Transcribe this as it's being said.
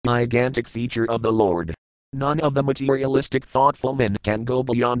gigantic feature of the Lord. None of the materialistic thoughtful men can go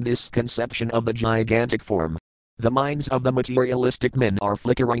beyond this conception of the gigantic form. The minds of the materialistic men are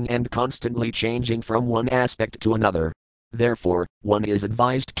flickering and constantly changing from one aspect to another. Therefore, one is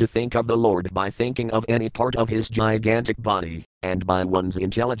advised to think of the Lord by thinking of any part of his gigantic body, and by one's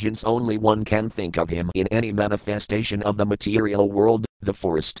intelligence only one can think of him in any manifestation of the material world, the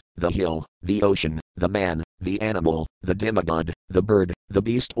forest, the hill, the ocean, the man, the animal, the demigod, the bird, the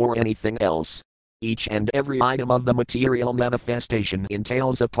beast, or anything else. Each and every item of the material manifestation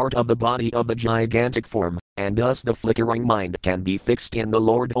entails a part of the body of the gigantic form, and thus the flickering mind can be fixed in the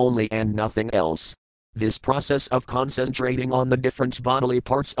Lord only and nothing else. This process of concentrating on the different bodily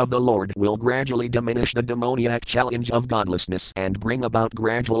parts of the Lord will gradually diminish the demoniac challenge of godlessness and bring about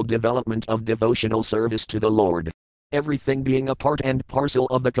gradual development of devotional service to the Lord. Everything being a part and parcel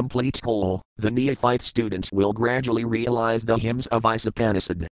of the complete whole, the neophyte student will gradually realize the hymns of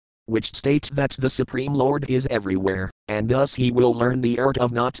Isopanisid, which state that the Supreme Lord is everywhere, and thus he will learn the art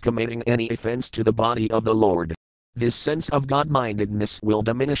of not committing any offense to the body of the Lord. This sense of God-mindedness will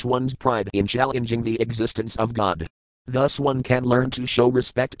diminish one's pride in challenging the existence of God. Thus one can learn to show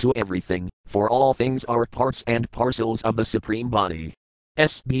respect to everything, for all things are parts and parcels of the Supreme Body.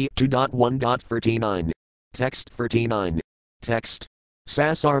 SB 2.1.39. Text 39. Text.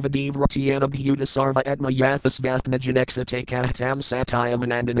 Sasarvadivratyanabhuta sarva etma yathas vatnajanexate kahtam satyam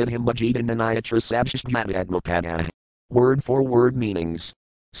anandanidhim vajidananayatra sabshishbhata etmapada. Word for word meanings.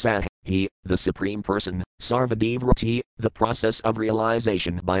 Sah, he, the Supreme Person, Sarvadivrati, the process of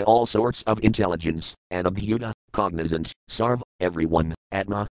realization by all sorts of intelligence, Anabhuta, cognizant, Sarv, everyone,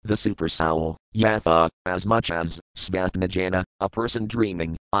 Atma, the Supersoul, Yatha, as much as, Svatnajana, a person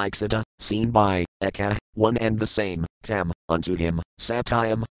dreaming, Iksata, seen by, Eka, one and the same, Tam, unto him,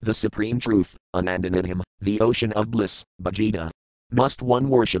 Satyam, the Supreme Truth, Anandanidhim, the ocean of bliss, Bhajita. Must one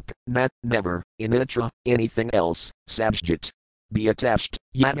worship, not, never, Initra, anything else, Sabjit. Be attached,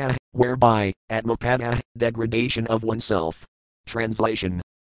 Yata, whereby, Atmapada, degradation of oneself. Translation.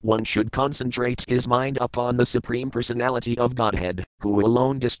 One should concentrate his mind upon the Supreme Personality of Godhead, who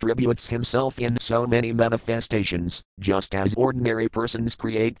alone distributes himself in so many manifestations, just as ordinary persons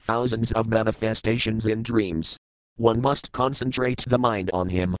create thousands of manifestations in dreams. One must concentrate the mind on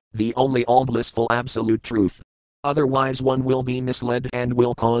him, the only all-blissful absolute truth. Otherwise one will be misled and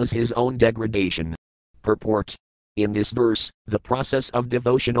will cause his own degradation. Purport. In this verse, the process of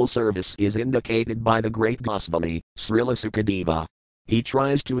devotional service is indicated by the great Goswami, Srila Sukadeva. He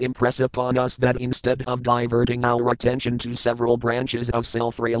tries to impress upon us that instead of diverting our attention to several branches of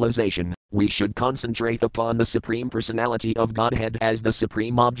self-realization, we should concentrate upon the Supreme Personality of Godhead as the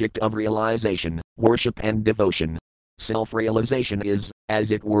supreme object of realization, worship and devotion. Self-realization is, as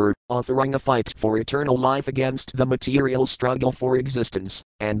it were, offering a fight for eternal life against the material struggle for existence,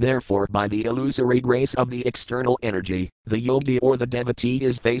 and therefore by the illusory grace of the external energy, the yogi or the devotee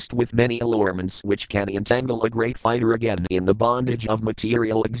is faced with many allurements which can entangle a great fighter again in the bondage of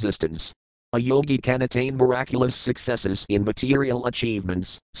material existence. A yogi can attain miraculous successes in material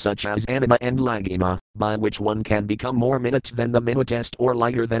achievements, such as anima and lagima, by which one can become more minute than the minutest or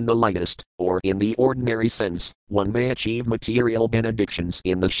lighter than the lightest, or in the ordinary sense, one may achieve material benedictions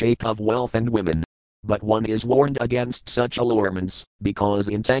in the shape of wealth and women. But one is warned against such allurements, because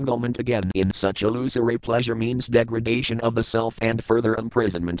entanglement again in such illusory pleasure means degradation of the self and further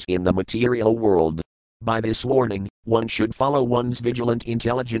imprisonment in the material world. By this warning, one should follow one's vigilant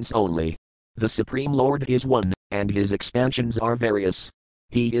intelligence only. The Supreme Lord is one, and his expansions are various.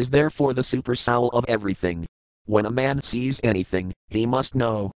 He is therefore the Supersoul of everything. When a man sees anything, he must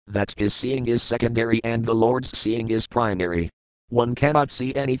know that his seeing is secondary and the Lord's seeing is primary. One cannot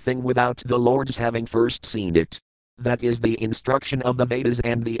see anything without the Lord's having first seen it. That is the instruction of the Vedas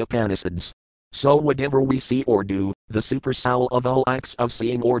and the Upanishads. So whatever we see or do, the Supersoul of all acts of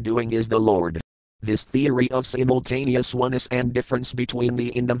seeing or doing is the Lord. This theory of simultaneous oneness and difference between the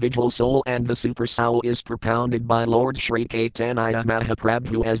individual soul and the Supersoul is propounded by Lord Sri Caitanya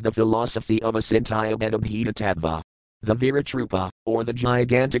Mahaprabhu as the philosophy of Asintaya Bedabhita Tattva. The Viratrupa, or the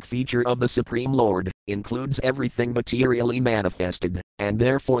gigantic feature of the Supreme Lord, includes everything materially manifested, and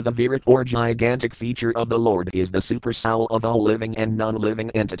therefore the Virat or gigantic feature of the Lord is the Supersoul of all living and non-living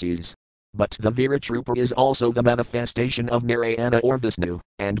entities. But the Viratrupa is also the manifestation of Narayana or Vishnu,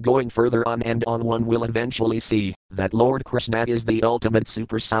 and going further on and on one will eventually see that Lord Krishna is the ultimate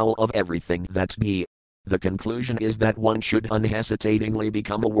Supersoul of everything that be. The conclusion is that one should unhesitatingly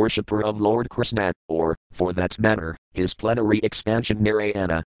become a worshipper of Lord Krishna, or, for that matter, his plenary expansion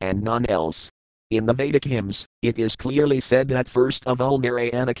Narayana, and none else. In the Vedic hymns, it is clearly said that first of all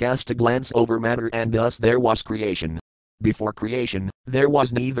Narayana cast a glance over matter and thus there was creation. Before creation, there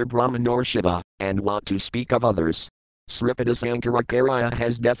was neither Brahma nor Shiva, and what to speak of others. Sripada Sankarakarya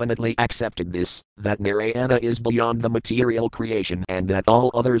has definitely accepted this, that Narayana is beyond the material creation and that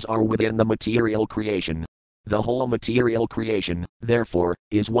all others are within the material creation. The whole material creation, therefore,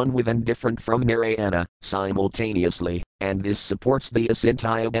 is one with and different from Narayana, simultaneously, and this supports the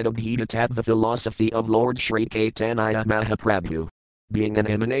Asintaya Vedabhita Tattva philosophy of Lord Sri Caitanya Mahaprabhu. Being an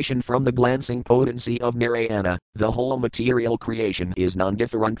emanation from the glancing potency of Narayana, the whole material creation is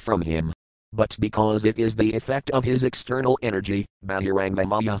non-different from him. But because it is the effect of his external energy,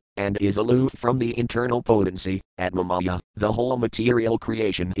 Bahirangamaya, and is aloof from the internal potency, Atmamaya, the whole material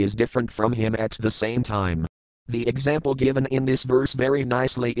creation is different from him at the same time. The example given in this verse very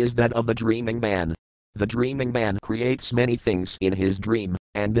nicely is that of the dreaming man. The dreaming man creates many things in his dream,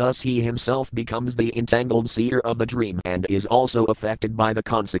 and thus he himself becomes the entangled seer of the dream and is also affected by the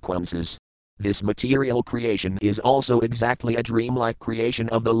consequences. This material creation is also exactly a dream-like creation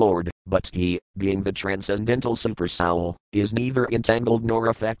of the Lord, but he, being the transcendental supersoul, is neither entangled nor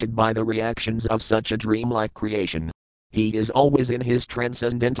affected by the reactions of such a dream-like creation. He is always in his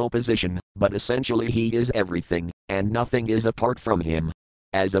transcendental position, but essentially he is everything, and nothing is apart from him.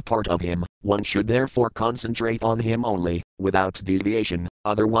 As a part of him, one should therefore concentrate on him only, without deviation,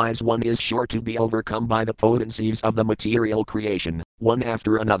 otherwise one is sure to be overcome by the potencies of the material creation, one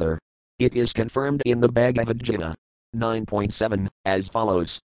after another. It is confirmed in the Bhagavad Gita 9.7, as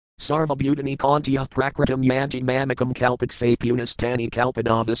follows. Sarvabhutani Kantya Prakritam Yanti Mamikam Kalpakse Punastani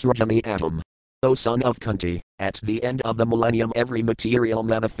Kalpadavasrajami Atom. O son of Kunti, at the end of the millennium every material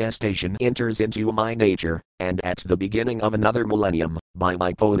manifestation enters into my nature, and at the beginning of another millennium, by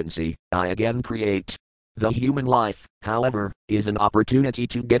my potency, I again create. The human life, however, is an opportunity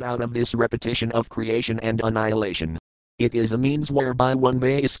to get out of this repetition of creation and annihilation. It is a means whereby one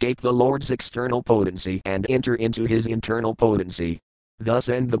may escape the Lord's external potency and enter into his internal potency. Thus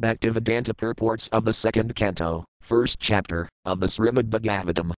end the Bhaktivedanta purports of the second canto, first chapter, of the Srimad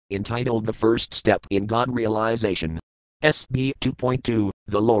Bhagavatam, entitled The First Step in God Realization. SB 2.2,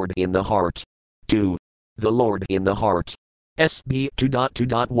 The Lord in the Heart. 2. The Lord in the Heart. SB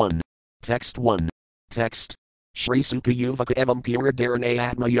 2.2.1. Text 1. Text. Shri Sukha Yuvaka Evam Puradharane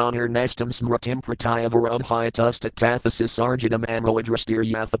Atmayanar Nestam Smritim Pratyavarabhyatustat Tathasis Arjunam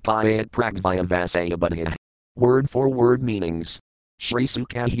Amoadrastir Yathapayat Pragvaya Vasayabadhya. Word for word meanings. Shri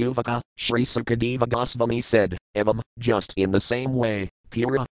Sukha Yuvaka, Shri Sukadeva Goswami said, Evam, just in the same way,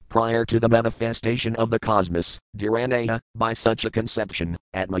 Pura, prior to the manifestation of the cosmos, Dhiranaya, by such a conception,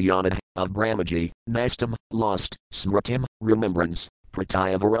 Atmayana, of Brahmaji, Nestam, lost, Smritim, remembrance,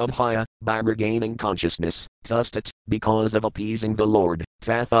 Pratyavarodhaya, by regaining consciousness, Tustat, because of appeasing the Lord,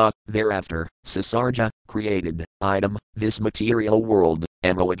 Tatha, thereafter, Sasarja, created, item, this material world,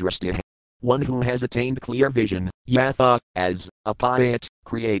 Amoadrastya. One who has attained clear vision, Yatha, as, apayat,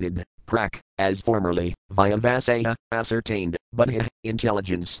 created, Prak, as formerly, Vyavasaya, ascertained, Buddha,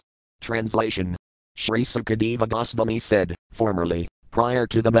 intelligence. Translation. Shri Sukadeva Goswami said, formerly, prior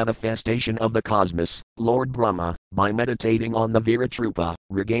to the manifestation of the cosmos, Lord Brahma, by meditating on the Viratrupa,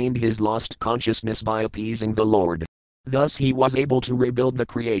 regained his lost consciousness by appeasing the Lord. Thus he was able to rebuild the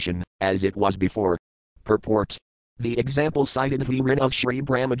creation, as it was before. Purport. The example cited herein of Sri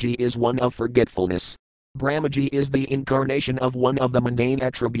Brahmaji is one of forgetfulness. Brahmaji is the incarnation of one of the mundane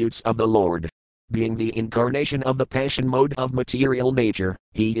attributes of the Lord. Being the incarnation of the passion mode of material nature,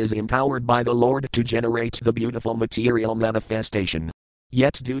 he is empowered by the Lord to generate the beautiful material manifestation.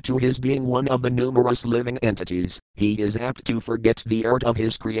 Yet due to his being one of the numerous living entities, he is apt to forget the art of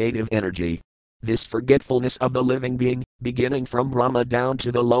his creative energy. This forgetfulness of the living being, beginning from Brahma down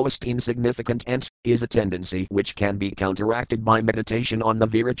to the lowest insignificant ant, is a tendency which can be counteracted by meditation on the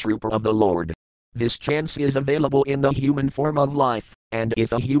Viratrupa of the Lord. This chance is available in the human form of life, and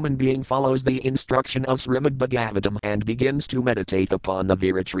if a human being follows the instruction of Srimad Bhagavatam and begins to meditate upon the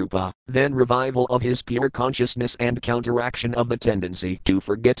Viratrupa, then revival of his pure consciousness and counteraction of the tendency to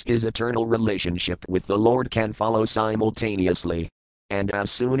forget his eternal relationship with the Lord can follow simultaneously. And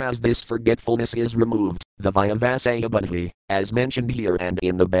as soon as this forgetfulness is removed, the Vyavasaya Buddhi, as mentioned here and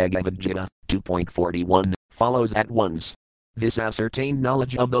in the Bhagavad Gita 2.41, follows at once. This ascertained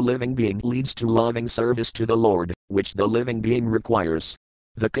knowledge of the living being leads to loving service to the Lord, which the living being requires.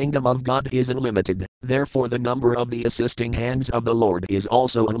 The kingdom of God is unlimited, therefore the number of the assisting hands of the Lord is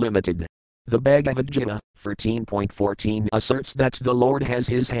also unlimited. The Bhagavad Gita 13.14 asserts that the Lord has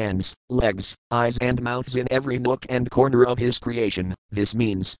his hands, legs, eyes and mouths in every nook and corner of his creation. This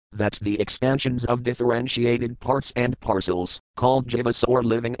means that the expansions of differentiated parts and parcels, called jivas or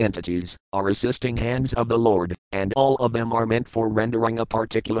living entities, are assisting hands of the Lord, and all of them are meant for rendering a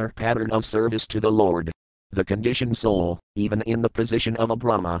particular pattern of service to the Lord. The conditioned soul, even in the position of a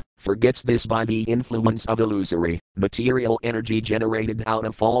Brahma, forgets this by the influence of illusory, material energy generated out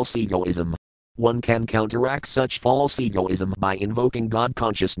of false egoism. One can counteract such false egoism by invoking God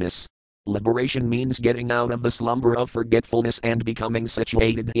consciousness. Liberation means getting out of the slumber of forgetfulness and becoming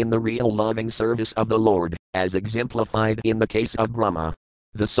situated in the real loving service of the Lord, as exemplified in the case of Brahma.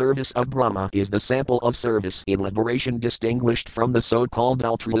 The service of Brahma is the sample of service in liberation, distinguished from the so-called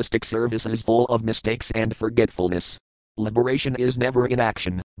altruistic services full of mistakes and forgetfulness. Liberation is never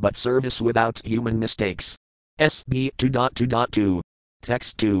inaction, but service without human mistakes. SB 2.2.2.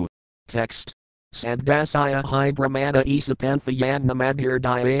 Text 2. Text. Sadgasaya hi brahmana isapanthayan namadhir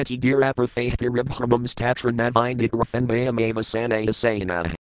diati giraprathe piribhramams tatra navindit rathanmayamava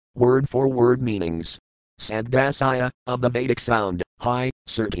sanayasayana. Word for word meanings. Sadgasaya, of the Vedic sound, hi,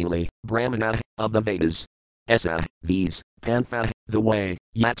 certainly, Brahmana, of the Vedas. Esa, these, Pantha, the way,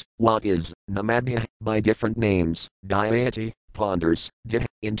 yet, what is, Namadhya, by different names, Dhyati, ponders, Dih,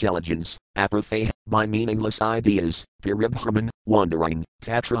 intelligence, Aprathe, by meaningless ideas, Piribhraman, wandering,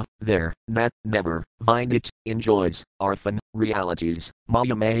 Tatra, there, Nat, never, Vindit, enjoys, Arthan, realities,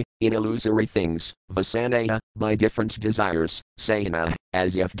 Mayame, in illusory things, Vasanaya, by different desires, Sayana,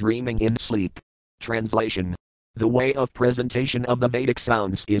 as if dreaming in sleep. Translation. The way of presentation of the Vedic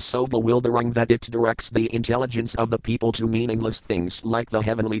sounds is so bewildering that it directs the intelligence of the people to meaningless things like the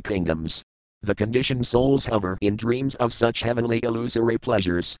heavenly kingdoms. The conditioned souls hover in dreams of such heavenly illusory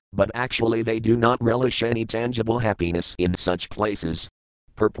pleasures, but actually they do not relish any tangible happiness in such places.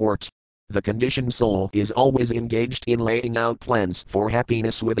 Purport. The conditioned soul is always engaged in laying out plans for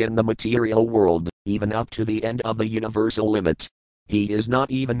happiness within the material world, even up to the end of the universal limit. He is not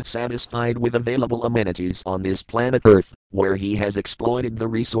even satisfied with available amenities on this planet Earth, where he has exploited the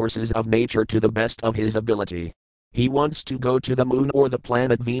resources of nature to the best of his ability. He wants to go to the moon or the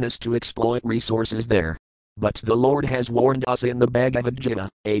planet Venus to exploit resources there. But the Lord has warned us in the Bhagavad Gita,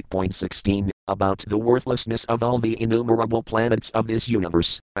 8.16, about the worthlessness of all the innumerable planets of this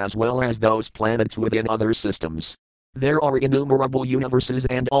universe, as well as those planets within other systems. There are innumerable universes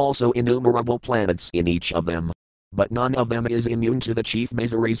and also innumerable planets in each of them. But none of them is immune to the chief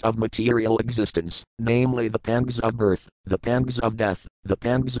miseries of material existence, namely the pangs of birth, the pangs of death, the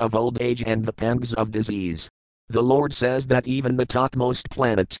pangs of old age and the pangs of disease. The Lord says that even the topmost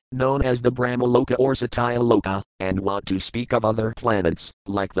planet, known as the Brahmaloka or Satyaloka, and what to speak of other planets,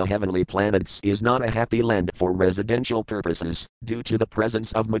 like the heavenly planets, is not a happy land for residential purposes, due to the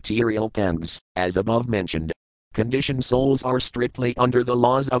presence of material pangs, as above mentioned. Conditioned souls are strictly under the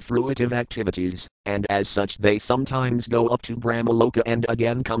laws of fruitive activities, and as such they sometimes go up to Brahmaloka and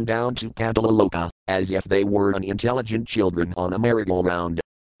again come down to Patalaloka, as if they were unintelligent children on a merry-go-round.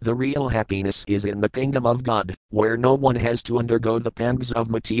 The real happiness is in the kingdom of God, where no one has to undergo the pangs of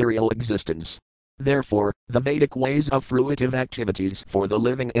material existence. Therefore, the Vedic ways of fruitive activities for the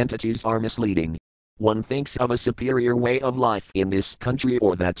living entities are misleading. One thinks of a superior way of life in this country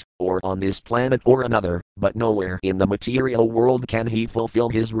or that, or on this planet or another, but nowhere in the material world can he fulfill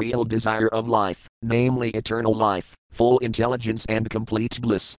his real desire of life, namely eternal life, full intelligence and complete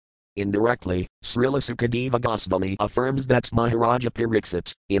bliss. Indirectly, Srila Sukadeva Goswami affirms that Maharaja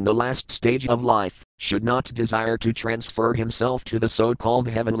Pariksit, in the last stage of life, should not desire to transfer himself to the so-called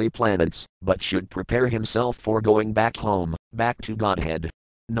heavenly planets, but should prepare himself for going back home, back to Godhead.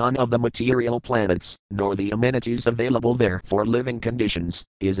 None of the material planets, nor the amenities available there for living conditions,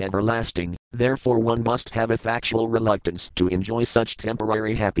 is everlasting, therefore one must have a factual reluctance to enjoy such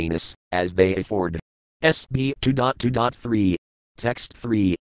temporary happiness, as they afford. SB 2.2.3. Text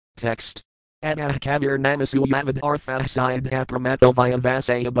 3. Text. Adah kavir namasu yavad arthah sayadha pramato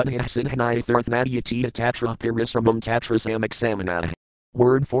vyavasaya budhih sinhanai thirthnadyatita tatra pirisramam tatra samaksamana.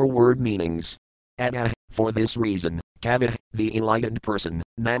 Word for word meanings. Adah, for this reason, Kavih, the enlightened person,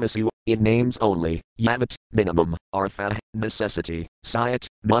 Namasu, in names only, Yavat, minimum, Artha, necessity, Sayat,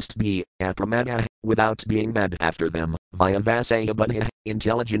 must be, Apramada, without being mad after them, Vyavasaya Buddha,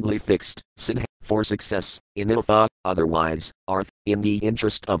 intelligently fixed, Sin, for success, Iniltha, otherwise, Arth, in the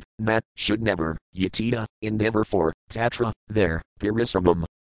interest of, Nat, should never, Yatita, endeavor for, Tatra, there, Pirisramam,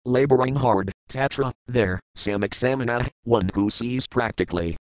 laboring hard, Tatra, there, Samaksamana, one who sees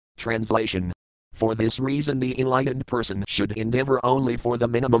practically. Translation. For this reason the enlightened person should endeavor only for the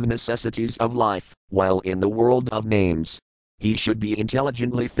minimum necessities of life, while in the world of names. He should be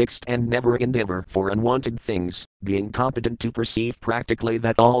intelligently fixed and never endeavor for unwanted things, being competent to perceive practically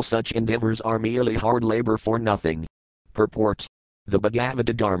that all such endeavors are merely hard labor for nothing. Purport. The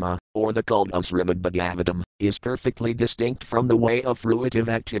Bhagavata Dharma, or the cult of Srimad Bhagavatam, is perfectly distinct from the way of fruitive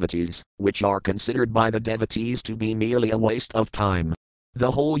activities, which are considered by the devotees to be merely a waste of time.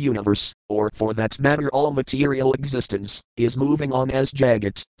 The whole universe, or for that matter all material existence, is moving on as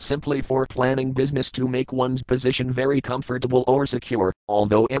Jagat, simply for planning business to make one's position very comfortable or secure,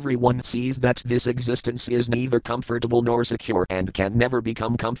 although everyone sees that this existence is neither comfortable nor secure and can never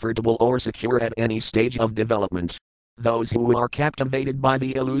become comfortable or secure at any stage of development. Those who are captivated by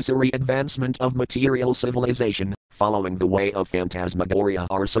the illusory advancement of material civilization, following the way of phantasmagoria,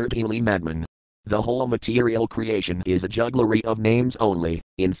 are certainly madmen. The whole material creation is a jugglery of names only.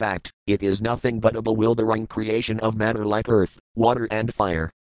 In fact, it is nothing but a bewildering creation of matter like earth, water and fire.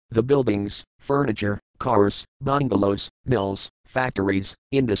 The buildings, furniture, cars, bungalows, mills, factories,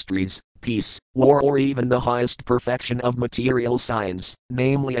 industries, peace, war, or even the highest perfection of material science,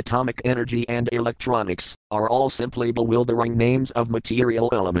 namely atomic energy and electronics, are all simply bewildering names of material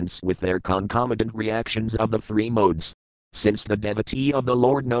elements with their concomitant reactions of the three modes. Since the devotee of the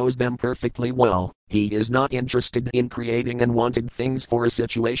Lord knows them perfectly well, he is not interested in creating unwanted things for a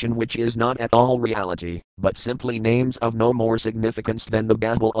situation which is not at all reality, but simply names of no more significance than the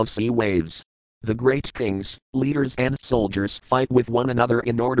babble of sea waves. The great kings, leaders and soldiers fight with one another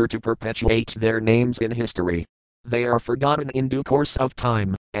in order to perpetuate their names in history. They are forgotten in due course of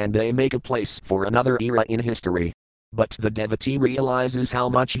time, and they make a place for another era in history. But the devotee realizes how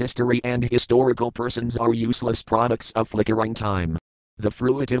much history and historical persons are useless products of flickering time. The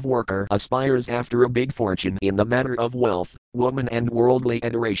fruitive worker aspires after a big fortune in the matter of wealth, woman and worldly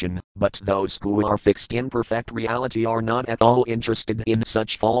adoration, but those who are fixed in perfect reality are not at all interested in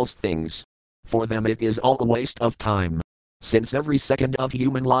such false things. For them it is all a waste of time. Since every second of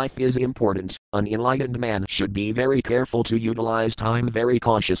human life is important, an enlightened man should be very careful to utilize time very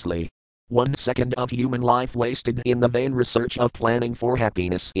cautiously. 1 second of human life wasted in the vain research of planning for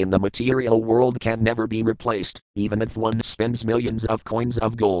happiness in the material world can never be replaced, even if one spends millions of coins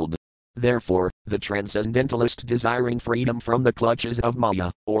of gold. Therefore, the transcendentalist desiring freedom from the clutches of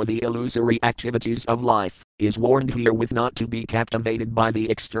Maya, or the illusory activities of life, is warned herewith not to be captivated by the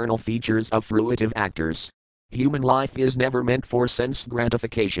external features of fruitive actors. Human life is never meant for sense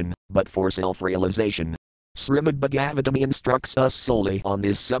gratification, but for self-realization. Srimad Bhagavatam instructs us solely on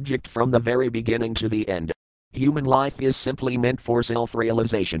this subject from the very beginning to the end. Human life is simply meant for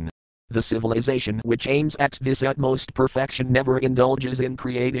self-realization. The civilization which aims at this utmost perfection never indulges in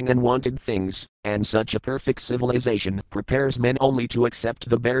creating unwanted things, and such a perfect civilization prepares men only to accept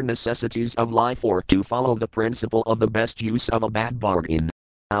the bare necessities of life or to follow the principle of the best use of a bad bargain.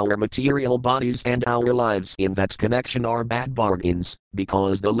 Our material bodies and our lives in that connection are bad bargains,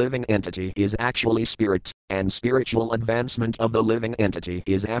 because the living entity is actually spirit, and spiritual advancement of the living entity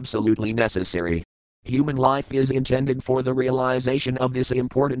is absolutely necessary. Human life is intended for the realization of this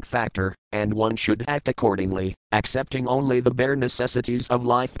important factor, and one should act accordingly, accepting only the bare necessities of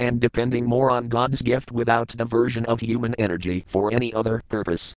life and depending more on God's gift without diversion of human energy for any other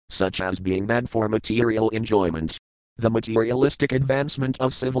purpose, such as being mad for material enjoyment. The materialistic advancement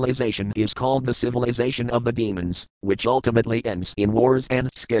of civilization is called the civilization of the demons, which ultimately ends in wars and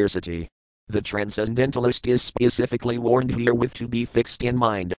scarcity. The transcendentalist is specifically warned herewith to be fixed in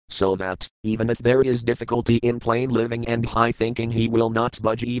mind, so that, even if there is difficulty in plain living and high thinking, he will not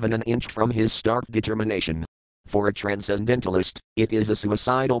budge even an inch from his stark determination. For a transcendentalist, it is a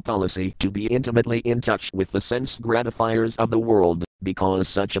suicidal policy to be intimately in touch with the sense gratifiers of the world, because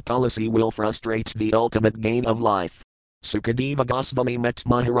such a policy will frustrate the ultimate gain of life. Sukadeva Goswami met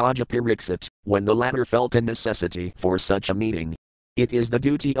Maharaja Pariksit, when the latter felt a necessity for such a meeting. It is the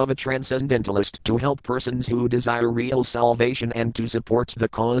duty of a transcendentalist to help persons who desire real salvation and to support the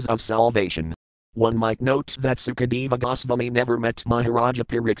cause of salvation. One might note that Sukadeva Goswami never met Maharaja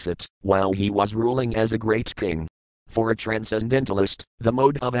Pariksit while he was ruling as a great king. For a transcendentalist, the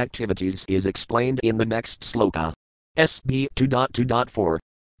mode of activities is explained in the next sloka. SB 2.2.4.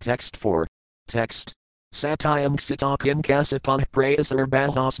 Text 4. Text. Satyam ksitakim kasipah prayasar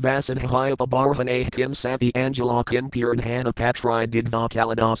bahas vasanhayapabarhane kim sapi angelakim piradhana patri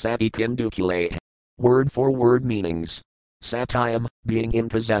didvakalada sapi kim dukule. Word for word meanings. Satyam, being in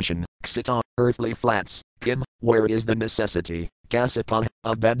possession, ksita, earthly flats, kim, where is the necessity, kasipah,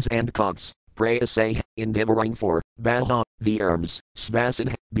 of beds and cots, prayasay, endeavoring for, baha, the herbs,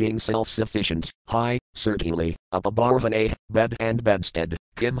 svasan, being self-sufficient, high, certainly, apabarhane, bed and bedstead,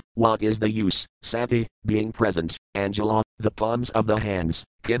 kim, what is the use, sapi, being present, angela, the palms of the hands,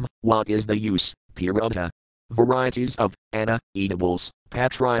 kim, what is the use, pirota, varieties of, anna, eatables,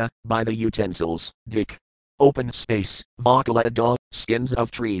 patraya, by the utensils, dik, open space, vakalada, skins of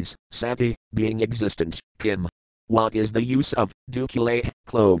trees, sapi, being existent, kim, what is the use of, dukule,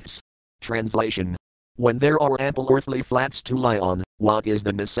 clothes. Translation. When there are ample earthly flats to lie on, what is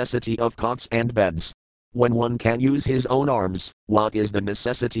the necessity of cots and beds? When one can use his own arms, what is the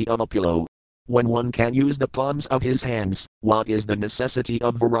necessity of a pillow? When one can use the palms of his hands, what is the necessity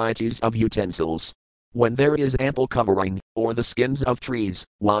of varieties of utensils? When there is ample covering, or the skins of trees,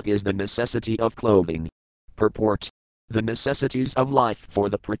 what is the necessity of clothing? Purport. The necessities of life for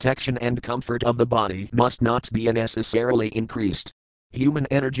the protection and comfort of the body must not be unnecessarily increased. Human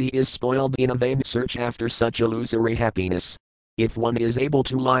energy is spoiled in a vain search after such illusory happiness. If one is able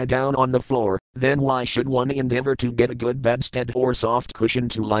to lie down on the floor, then why should one endeavor to get a good bedstead or soft cushion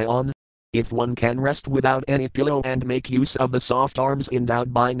to lie on? If one can rest without any pillow and make use of the soft arms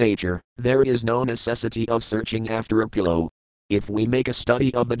endowed by nature, there is no necessity of searching after a pillow. If we make a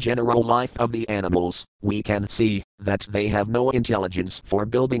study of the general life of the animals, we can see that they have no intelligence for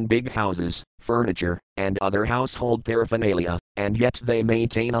building big houses, furniture, and other household paraphernalia, and yet they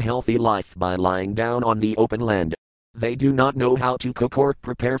maintain a healthy life by lying down on the open land. They do not know how to cook or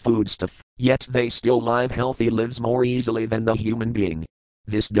prepare foodstuff, yet they still live healthy lives more easily than the human being.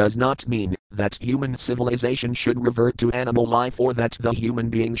 This does not mean that human civilization should revert to animal life or that the human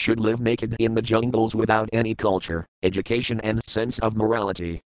being should live naked in the jungles without any culture, education, and sense of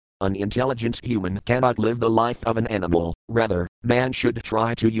morality. An intelligent human cannot live the life of an animal. Rather, man should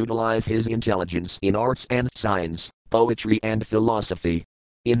try to utilize his intelligence in arts and science, poetry and philosophy.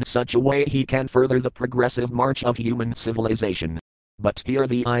 In such a way he can further the progressive march of human civilization. But here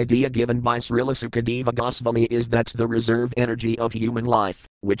the idea given by Srila Sukadeva Goswami is that the reserve energy of human life,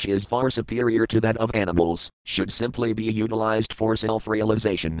 which is far superior to that of animals, should simply be utilized for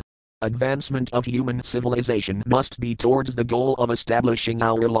self-realization. Advancement of human civilization must be towards the goal of establishing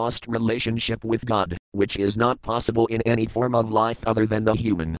our lost relationship with God, which is not possible in any form of life other than the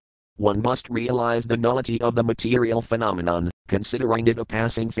human. One must realize the nullity of the material phenomenon, considering it a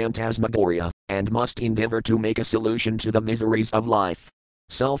passing phantasmagoria, and must endeavor to make a solution to the miseries of life.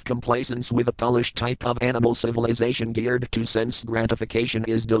 Self-complacence with a polished type of animal civilization geared to sense gratification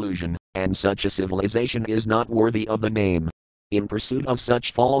is delusion, and such a civilization is not worthy of the name. In pursuit of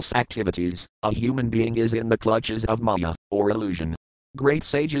such false activities, a human being is in the clutches of Maya, or illusion. Great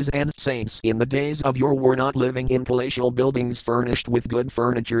sages and saints in the days of yore were not living in palatial buildings furnished with good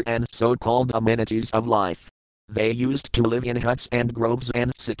furniture and so-called amenities of life. They used to live in huts and groves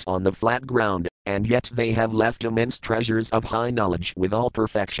and sit on the flat ground, and yet they have left immense treasures of high knowledge with all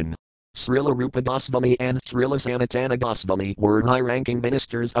perfection. Srila Rupa Goswami and Srila Sanatana Goswami were high-ranking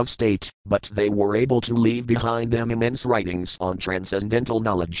ministers of state, but they were able to leave behind them immense writings on transcendental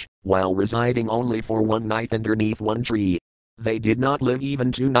knowledge, while residing only for one night underneath one tree. They did not live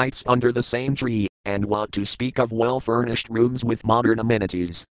even 2 nights under the same tree, and what to speak of well-furnished rooms with modern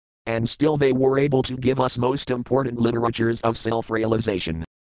amenities. And still they were able to give us most important literatures of self-realization.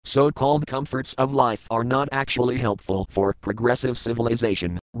 So-called comforts of life are not actually helpful for progressive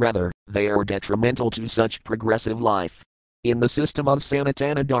civilization, rather, they are detrimental to such progressive life. In the system of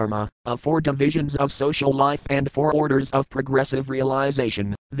Sanatana Dharma, of 4 divisions of social life and 4 orders of progressive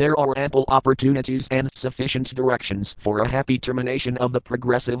realization, there are ample opportunities and sufficient directions for a happy termination of the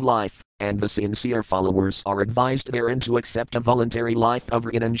progressive life, and the sincere followers are advised therein to accept a voluntary life of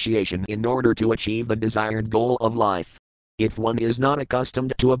renunciation in order to achieve the desired goal of life. If one is not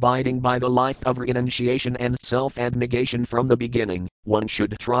accustomed to abiding by the life of renunciation and self-abnegation from the beginning, one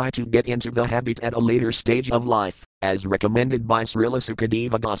should try to get into the habit at a later stage of life, as recommended by Srila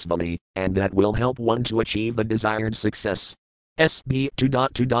Sukadeva Goswami, and that will help one to achieve the desired success. SB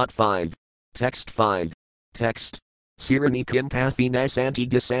 2.2.5. Text 5. Text. Sirani Kimpathi Nasanti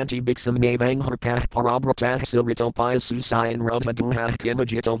Gasanti Bixam Navang Harpah Parabrata Silritopaya Susayan Rodhaguha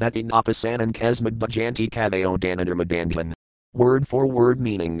Kimajito Vatinapasanan Kasmad Bajanti Kaveo Danadharmadandan. Word for word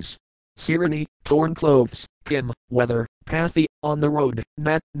meanings. Sirani, torn clothes, Kim, weather, Pathi, on the road,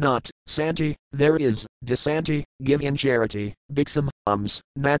 Nat, not, Santi, there is, Dasanti, give in charity, Bixam,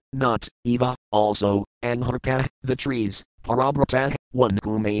 Nat, not, Eva, also, Angharpah, the trees, Parabrata, one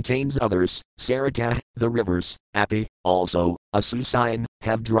who maintains others, Sarata, the rivers, Api, also, Asusayan,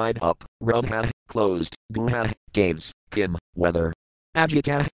 have dried up, Rodha, closed, Guha, caves, Kim, weather.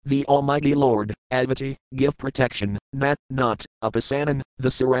 Ajita, the Almighty Lord, Advati, give protection, Nat, not, Upasanan,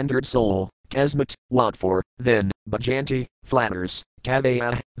 the surrendered soul, Kasmat, what for, then, Bajanti, flatters,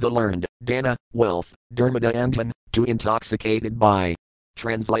 Kavaya, the learned, Dana, wealth, Dharmadandan, to intoxicated by.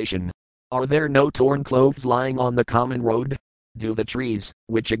 Translation. Are there no torn clothes lying on the common road? Do the trees,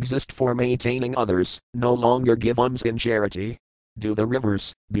 which exist for maintaining others, no longer give alms in charity? Do the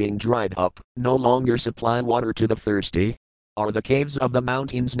rivers, being dried up, no longer supply water to the thirsty? Are the caves of the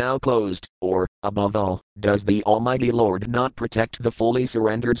mountains now closed, or, above all, does the Almighty Lord not protect the fully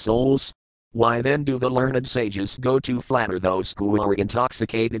surrendered souls? Why then do the learned sages go to flatter those who are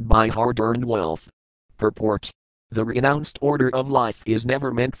intoxicated by hard-earned wealth? Purport. The renounced order of life is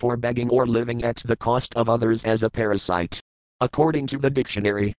never meant for begging or living at the cost of others as a parasite. According to the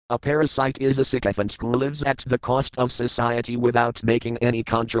dictionary, a parasite is a sycophant who lives at the cost of society without making any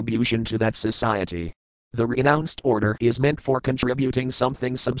contribution to that society. The renounced order is meant for contributing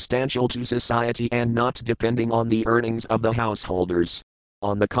something substantial to society and not depending on the earnings of the householders.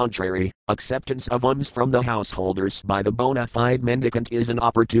 On the contrary, acceptance of alms from the householders by the bona fide mendicant is an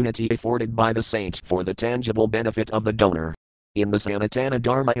opportunity afforded by the saint for the tangible benefit of the donor. In the Sanatana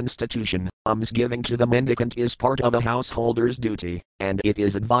Dharma institution, almsgiving to the mendicant is part of a householder's duty, and it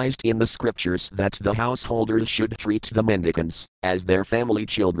is advised in the scriptures that the householders should treat the mendicants as their family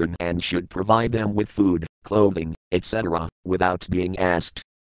children and should provide them with food, clothing, etc., without being asked.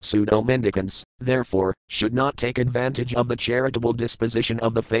 Pseudo-mendicants, therefore, should not take advantage of the charitable disposition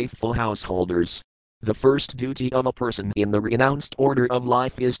of the faithful householders. The first duty of a person in the renounced order of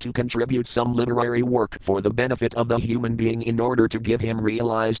life is to contribute some literary work for the benefit of the human being in order to give him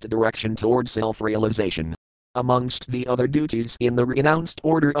realized direction toward self-realization. Amongst the other duties in the renounced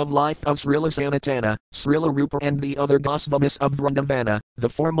order of life of Srila Sanatana, Srila Rupa and the other Gosvamis of Vrindavana, the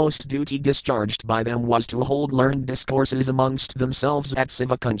foremost duty discharged by them was to hold learned discourses amongst themselves at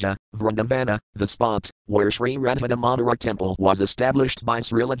Sivakunja, Vrindavana, the spot where Sri Radhamadara temple was established by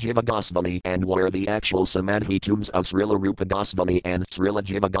Srila Jiva Gosvami and where the actual Samadhi tombs of Srila Rupa Gosvami and Srila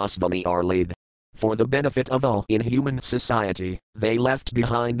Jiva Gosvami are laid. For the benefit of all in human society, they left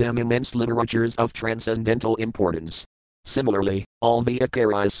behind them immense literatures of transcendental importance. Similarly, all the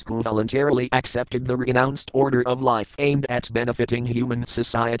Acharyas who voluntarily accepted the renounced order of life aimed at benefiting human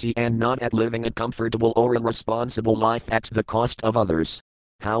society and not at living a comfortable or irresponsible life at the cost of others.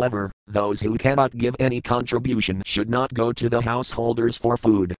 However, those who cannot give any contribution should not go to the householders for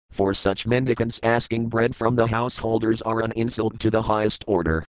food, for such mendicants asking bread from the householders are an insult to the highest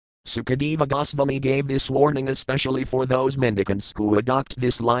order. Sukadeva Goswami gave this warning especially for those mendicants who adopt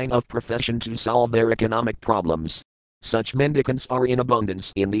this line of profession to solve their economic problems. Such mendicants are in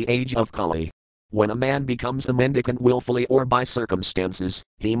abundance in the age of Kali. When a man becomes a mendicant willfully or by circumstances,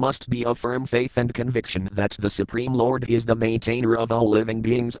 he must be of firm faith and conviction that the Supreme Lord is the maintainer of all living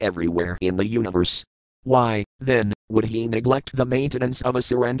beings everywhere in the universe. Why, then, would he neglect the maintenance of a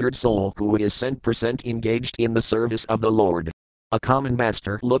surrendered soul who is 100% engaged in the service of the Lord? A common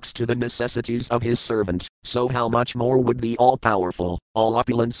master looks to the necessities of his servant, so how much more would the all-powerful,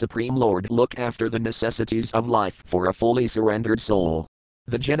 all-opulent Supreme Lord look after the necessities of life for a fully surrendered soul?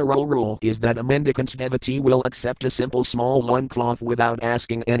 The general rule is that a mendicant devotee will accept a simple small loincloth without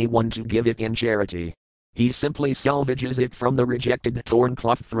asking anyone to give it in charity. He simply salvages it from the rejected torn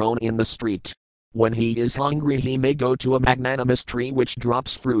cloth thrown in the street. When he is hungry he may go to a magnanimous tree which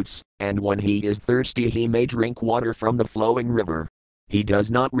drops fruits, and when he is thirsty he may drink water from the flowing river. He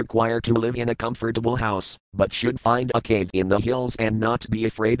does not require to live in a comfortable house, but should find a cave in the hills and not be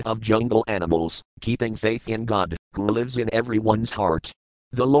afraid of jungle animals, keeping faith in God, who lives in everyone's heart.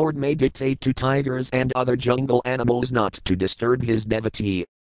 The Lord may dictate to tigers and other jungle animals not to disturb his devotee.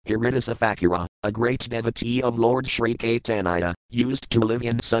 Hiridasa Thakura, a great devotee of Lord Sri Caitanya, used to live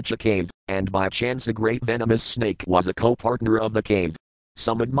in such a cave, and by chance a great venomous snake was a co-partner of the cave.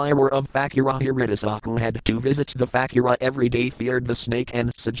 Some admirer of Thakura Hiridasa who had to visit the Thakura every day feared the snake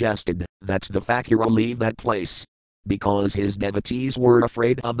and suggested that the Thakura leave that place. Because his devotees were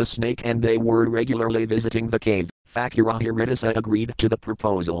afraid of the snake and they were regularly visiting the cave, Thakura Hiridasa agreed to the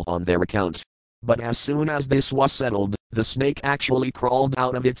proposal on their account. But as soon as this was settled, the snake actually crawled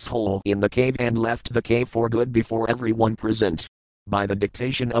out of its hole in the cave and left the cave for good before everyone present. By the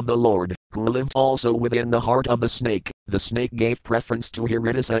dictation of the Lord, who lived also within the heart of the snake gave preference to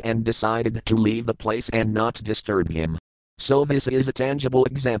Hiridasa and decided to leave the place and not disturb him. So this is a tangible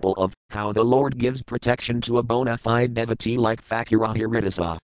example of how the Lord gives protection to a bona fide devotee like Thakura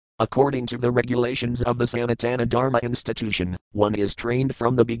Hiridasa. According to the regulations of the Sanatana Dharma institution, one is trained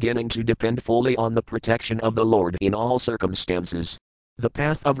from the beginning to depend fully on the protection of the Lord in all circumstances. The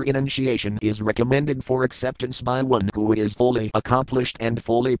path of renunciation is recommended for acceptance by one who is fully accomplished and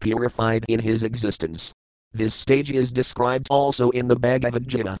fully purified in his existence. This stage is described also in the Bhagavad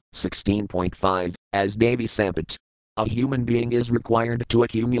Gita, 16.5, as Devi Sampat. A human being is required to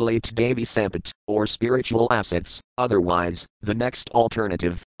accumulate Devi Sampat, or spiritual assets, otherwise, the next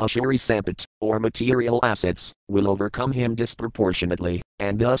alternative, Ashuri Sampat, or material assets, will overcome him disproportionately,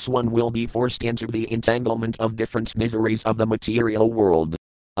 and thus one will be forced into the entanglement of different miseries of the material world.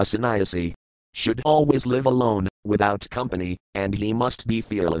 A sannyasi should always live alone, without company, and he must be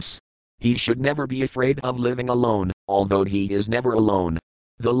fearless. He should never be afraid of living alone, although he is never alone.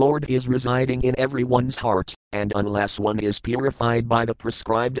 The Lord is residing in everyone's heart, and unless one is purified by the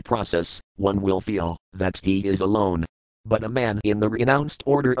prescribed process, one will feel that he is alone. But a man in the renounced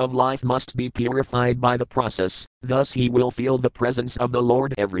order of life must be purified by the process, thus he will feel the presence of the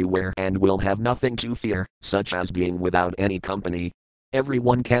Lord everywhere and will have nothing to fear, such as being without any company.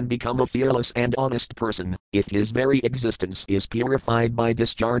 Everyone can become a fearless and honest person, if his very existence is purified by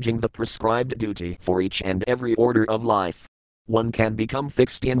discharging the prescribed duty for each and every order of life. One can become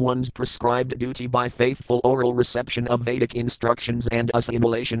fixed in one's prescribed duty by faithful oral reception of Vedic instructions and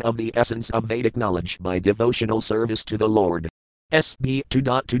assimilation of the essence of Vedic knowledge by devotional service to the Lord. SB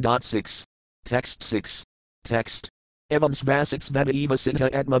 2.2.6. Text 6. Text. Evam svasits vedaiva siddha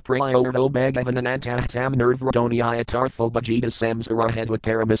etma prayorvo bhagavananantahtam nirvradoniyatartho bhajita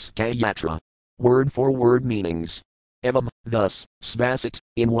samsarahedvakaramis kayatra. Word for word meanings. Evam, thus, svasit,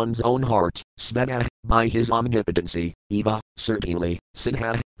 in one's own heart, sveta, by his omnipotency, eva, certainly,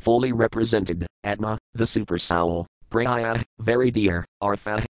 siddha, fully represented, atma, the supersoul, praya, very dear,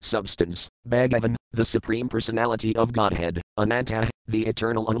 artha, substance, bhagavan, the supreme personality of Godhead, ananta, the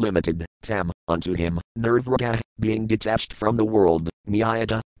eternal unlimited, tam, unto him, nirvrata, being detached from the world,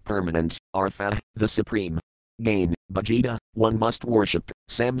 nyayata, permanent, artha, the supreme gain, bhajita, one must worship,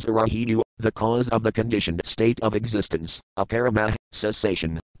 samsarahidu, the cause of the conditioned state of existence, aparama,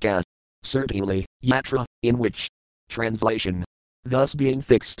 cessation, ka, certainly, yatra, in which. Translation. Thus being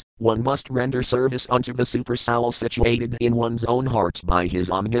fixed, one must render service unto the supersoul situated in one's own heart by his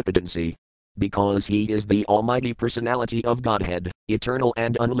omnipotency. Because he is the almighty personality of Godhead, eternal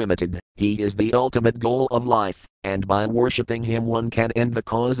and unlimited, he is the ultimate goal of life, and by worshipping him one can end the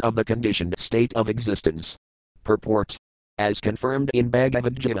cause of the conditioned state of existence. Purport. As confirmed in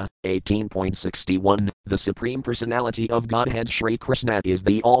Bhagavad Gita 18.61, the Supreme Personality of Godhead Sri Krishna is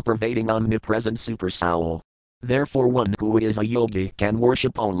the all-pervading omnipresent supersoul. Therefore one who is a yogi can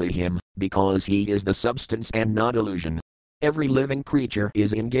worship only him, because he is the substance and not illusion. Every living creature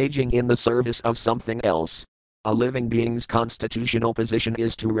is engaging in the service of something else. A living being's constitutional position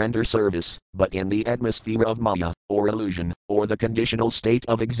is to render service, but in the atmosphere of Maya, or illusion, or the conditional state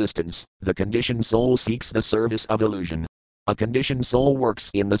of existence, the conditioned soul seeks the service of illusion. A conditioned soul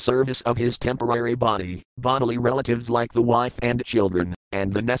works in the service of his temporary body, bodily relatives like the wife and children,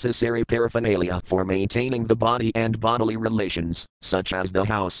 and the necessary paraphernalia for maintaining the body and bodily relations, such as the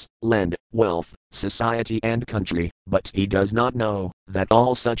house, land, wealth, society and country, but he does not know that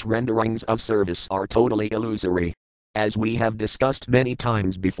all such renderings of service are totally illusory. As we have discussed many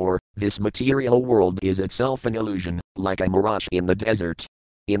times before, this material world is itself an illusion, like a mirage in the desert.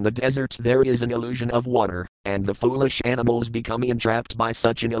 In the desert there is an illusion of water, and the foolish animals become entrapped by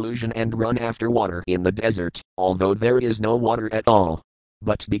such an illusion and run after water in the desert, although there is no water at all.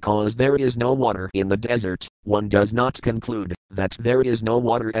 But because there is no water in the desert, one does not conclude that there is no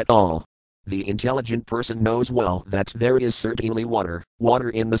water at all. The intelligent person knows well that there is certainly water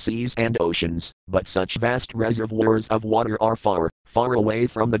in the seas and oceans, but such vast reservoirs of water are far, far away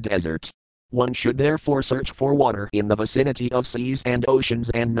from the desert. One should therefore search for water in the vicinity of seas and oceans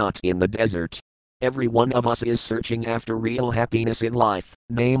and not in the desert. Every one of us is searching after real happiness in life,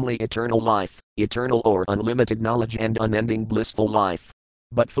 namely eternal life, eternal or unlimited knowledge and unending blissful life.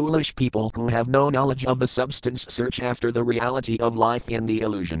 But foolish people who have no knowledge of the substance search after the reality of life in the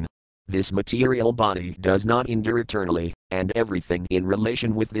illusion. This material body does not endure eternally, and everything in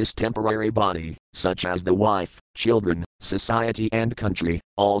relation with this temporary body, such as the wife, children, society and country,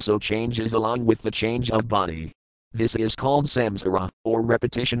 also changes along with the change of body. This is called samsara, or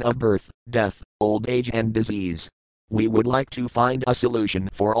repetition of birth, death, old age and disease. We would like to find a solution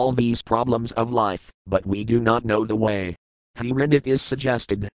for all these problems of life, but we do not know the way. Herein it is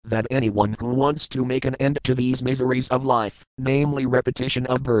suggested that anyone who wants to make an end to these miseries of life, namely repetition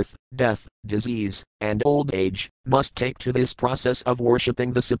of birth, death, disease, and old age, must take to this process of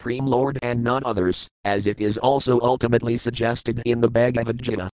worshipping the Supreme Lord and not others, as it is also ultimately suggested in the Bhagavad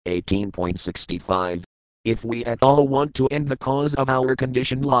Gita 18.65. If we at all want to end the cause of our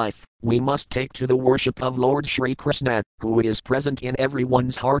conditioned life, we must take to the worship of Lord Sri Krishna, who is present in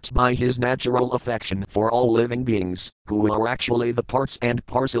everyone's heart by his natural affection for all living beings, who are actually the parts and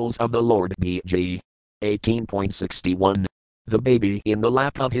parcels of the Lord. BG 18.61. The baby in the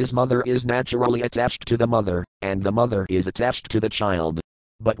lap of his mother is naturally attached to the mother, and the mother is attached to the child.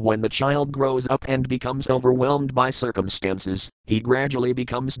 But when the child grows up and becomes overwhelmed by circumstances, he gradually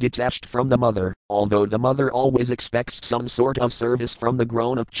becomes detached from the mother, although the mother always expects some sort of service from the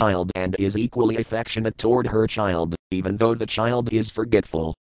grown-up child and is equally affectionate toward her child, even though the child is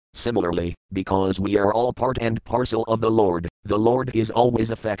forgetful. Similarly, because we are all part and parcel of the Lord is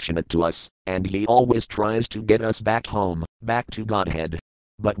always affectionate to us, and he always tries to get us back home, back to Godhead.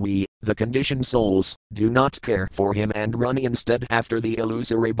 But we, the conditioned souls, do not care for him and run instead after the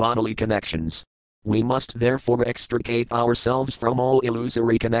illusory bodily connections. We must therefore extricate ourselves from all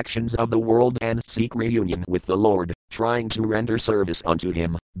illusory connections of the world and seek reunion with the Lord, trying to render service unto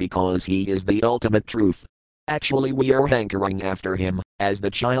him, because he is the ultimate truth. Actually, we are hankering after him, as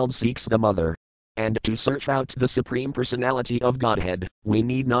the child seeks the mother. And to search out the Supreme Personality of Godhead, we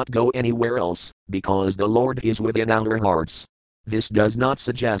need not go anywhere else, because the Lord is within our hearts. This does not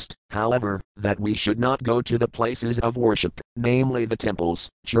suggest, however, that we should not go to the places of worship, namely the temples,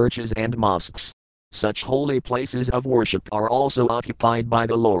 churches, and mosques. Such holy places of worship are also occupied by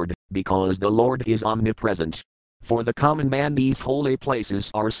the Lord, because the Lord is omnipresent. For the common man, these holy places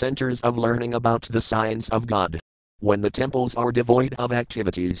are centers of learning about the science of God. When the temples are devoid of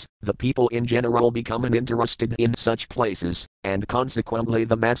activities, the people in general become uninterested in such places, and consequently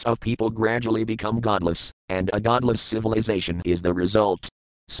the mass of people gradually become godless, and a godless civilization is the result.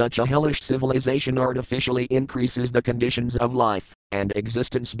 Such a hellish civilization artificially increases the conditions of life, and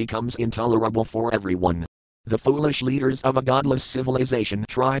existence becomes intolerable for everyone. The foolish leaders of a godless civilization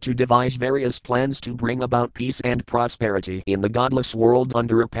try to devise various plans to bring about peace and prosperity in the godless world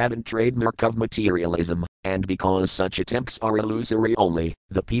under a patent trademark of materialism, and because such attempts are illusory only,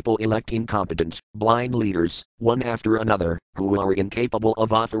 the people elect incompetent, blind leaders, one after another, who are incapable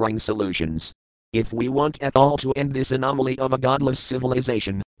of offering solutions. If we want at all to end this anomaly of a godless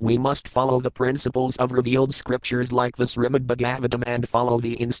civilization, we must follow the principles of revealed scriptures like the Srimad Bhagavatam and follow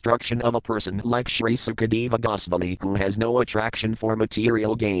the instruction of a person like Sri Sukadeva Goswami who has no attraction for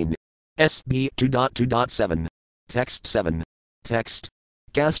material gain. SB 2.2.7. Text 7. Text.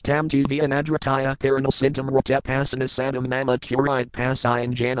 Kastam tusvia nadrataya paranal sintam ratepasana sadam nama curide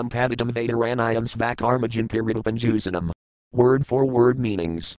pasayan janam paditam vedaranayam svakarmajan piridupanjusanam. Word for word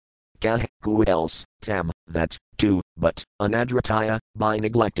meanings. Kah, who else, tam, that, to, but, anadrataya, by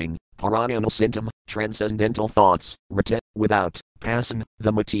neglecting, parayanal sintam, transcendental thoughts, rate, without, pasan,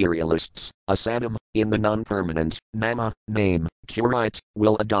 the materialists, asadam, in the non-permanent, nama, name, curite,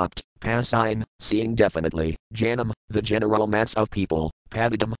 will adopt, pasayan, seeing definitely, janam, the general mass of people,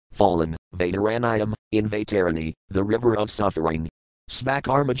 padidam, fallen, vedaranayam, in Vaitarani, the river of suffering.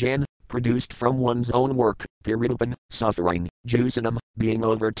 Svakarmajan, produced from one's own work, piridupan, suffering, jusanam, being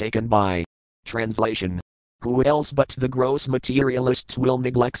overtaken by. Translation. Who else but the gross materialists will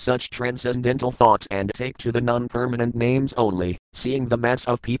neglect such transcendental thought and take to the non-permanent names only, seeing the mass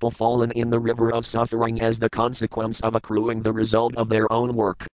of people fallen in the river of suffering as the consequence of accruing the result of their own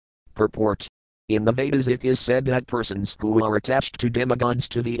work? Purport. In the Vedas it is said that persons who are attached to demigods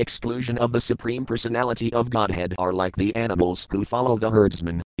to the exclusion of the Supreme Personality of Godhead are like the animals who follow the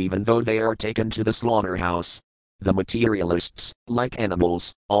herdsman, even though they are taken to the slaughterhouse. The materialists, like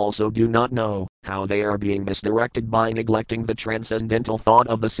animals, also do not know how they are being misdirected by neglecting the transcendental thought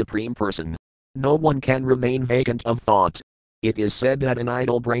of the Supreme Person. No one can remain vacant of thought. It is said that an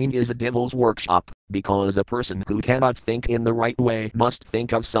idle brain is a devil's workshop, because a person who cannot think in the right way must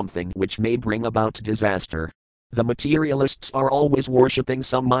think of something which may bring about disaster. The materialists are always worshipping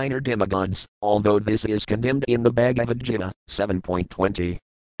some minor demigods, although this is condemned in the Bhagavad Gita 7.20.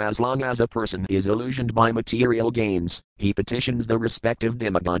 As long as a person is illusioned by material gains, he petitions the respective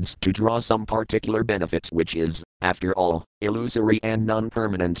demigods to draw some particular benefit which is, after all, illusory and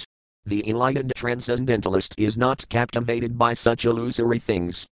non-permanent. The enlightened transcendentalist is not captivated by such illusory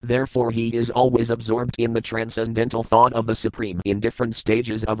things, therefore he is always absorbed in the transcendental thought of the Supreme in different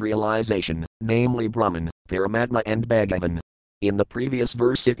stages of realization, namely Brahman, Paramatma and Bhagavan. In the previous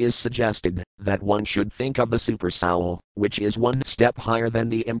verse it is suggested that one should think of the supersoul, which is one step higher than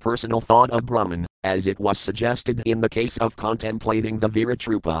the impersonal thought of Brahman, as it was suggested in the case of contemplating the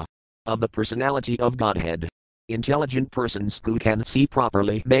Viratrupa of the personality of Godhead. Intelligent persons who can see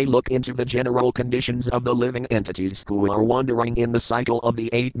properly may look into the general conditions of the living entities who are wandering in the cycle of the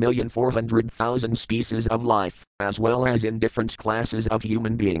 8,400,000 species of life, as well as in different classes of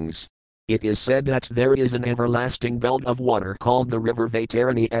human beings. It is said that there is an everlasting belt of water called the river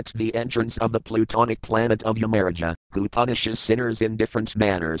Vaitarani at the entrance of the plutonic planet of Yamaraja, who punishes sinners in different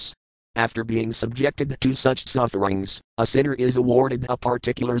manners. After being subjected to such sufferings, a sinner is awarded a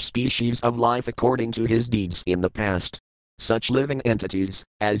particular species of life according to his deeds in the past. Such living entities,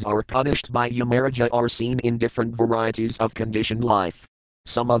 as are punished by Yamaraja, are seen in different varieties of conditioned life.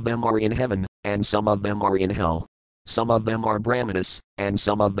 Some of them are in heaven, and some of them are in hell. Some of them are brahmanas, and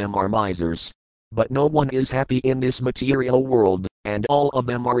some of them are misers. But no one is happy in this material world, and all of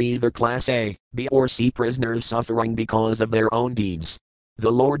them are either class A, B or C prisoners suffering because of their own deeds.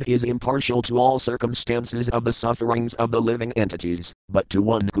 The Lord is impartial to all circumstances of the sufferings of the living entities, but to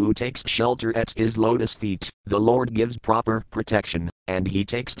one who takes shelter at his lotus feet, the Lord gives proper protection, and he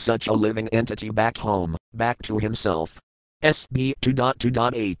takes such a living entity back home, back to himself. SB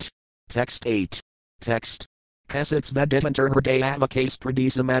 2.2.8. Text 8. Text. Kasits veditanter hridayavakase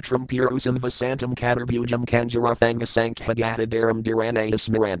pradesimatram purusam vasantam katarbujam kanjarathanga sankhagadaram dhiranaya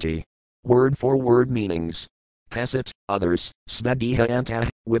smiranti. Word for word meanings. Kasit, others, svadiha anta,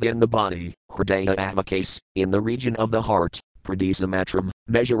 within the body, hridaya avakase, in the region of the heart, pradesimatram,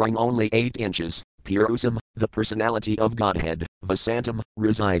 measuring only 8 inches, purusam, the personality of Godhead, vasantam,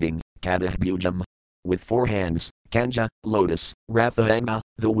 residing, kadahbujam, with 4 hands, kanja, lotus, rathanga,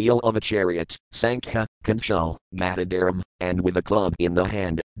 the wheel of a chariot, sankha, conchal, gadadaram, and with a club in the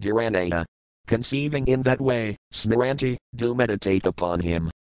hand, dhiranaya. Conceiving in that way, smiranti, do meditate upon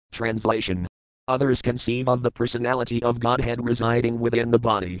him. Translation. Others conceive of the personality of Godhead residing within the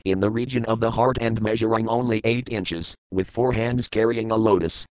body in the region of the heart and measuring only 8 inches, with 4 hands carrying a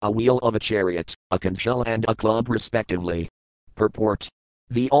lotus, a wheel of a chariot, a conchal and a club respectively. Purport.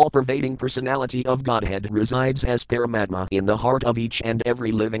 The all-pervading personality of Godhead resides as Paramatma in the heart of each and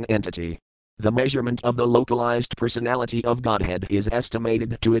every living entity. The measurement of the localized personality of Godhead is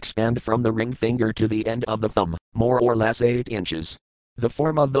estimated to expand from the ring finger to the end of the thumb, more or less 8 inches. The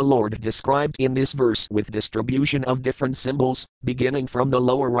form of the Lord described in this verse with distribution of different symbols, beginning from the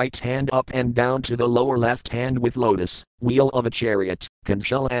lower right hand up and down to the lower left hand with lotus, wheel of a chariot,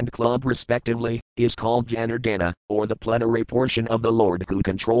 conchal and club respectively, is called Janardana, or the plenary portion of the Lord who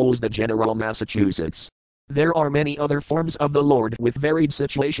controls the general Massachusetts. There are many other forms of the Lord with varied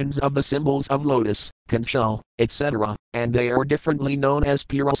situations of the symbols of lotus, conchal, etc., and they are differently known as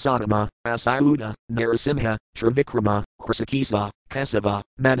Purasadama, Asayuda, Narasimha, Trivikrama, Hrisakesa, Kesava,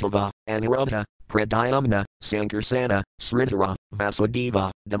 Madhava, Aniruddha, Pradyumna, Sankarsana, Sridhara,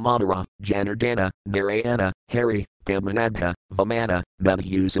 Vasudeva, Damodara, Janardana, Narayana, Hari, Pamanabha, Vamana,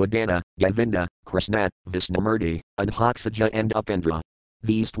 Madhusudana, Govinda, Krishna, Vishnumurti, Adhaksaja and Upendra.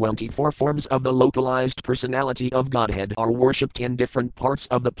 These 24 forms of the localized personality of Godhead are worshipped in different parts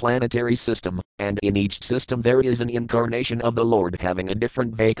of the planetary system, and in each system there is an incarnation of the Lord having a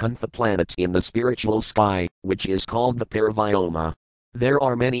different Vaikuntha planet in the spiritual sky, which is called the Paravyoma. There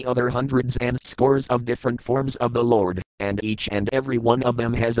are many other hundreds and scores of different forms of the Lord, and each and every one of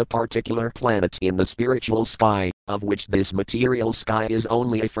them has a particular planet in the spiritual sky, of which this material sky is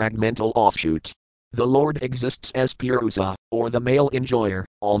only a fragmental offshoot. The Lord exists as Purusa, or the male enjoyer,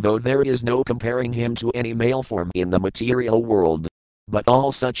 although there is no comparing him to any male form in the material world. But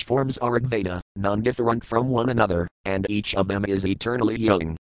all such forms are Advaita, non-different from one another, and each of them is eternally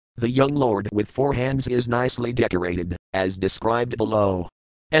young. The young Lord with 4 hands is nicely decorated, as described below.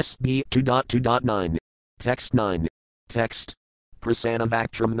 SB 2.2.9. Text 9. Text. Prasanna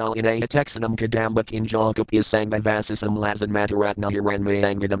Vaktram Nalinaya Texanam Kadambak Injalkup Isangavasisam Lazan Mataratna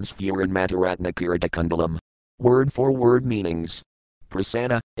Hiranmayangadam Sphuran Mataratna Kiritakundalam. Word for word meanings.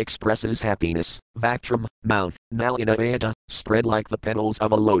 Prasanna expresses happiness, Vaktram, mouth, Nalinayata, spread like the petals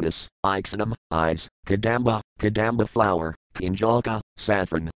of a lotus, Ixanam, eyes, Kadamba flower, Kinjalka,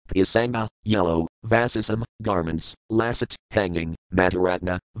 saffron, Pisanga, yellow, Vasisam, garments, Lasat, hanging,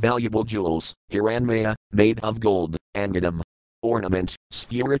 Mataratna, valuable jewels, Hiranmaya, made of gold, Angadam, ornament,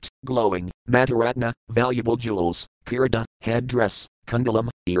 sphurat, glowing, Mataratna, valuable jewels, Kirita, headdress, Kundalam,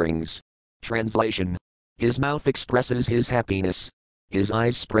 earrings. Translation. His mouth expresses his happiness. His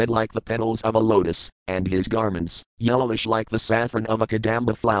eyes spread like the petals of a lotus, and his garments, yellowish like the saffron of a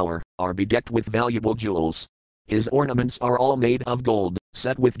kadamba flower, are bedecked with valuable jewels. His ornaments are all made of gold,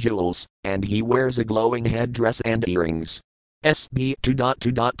 set with jewels, and he wears a glowing headdress and earrings. SB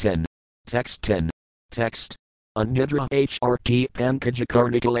 2.2.10. Text 10. Text. Anidra HRT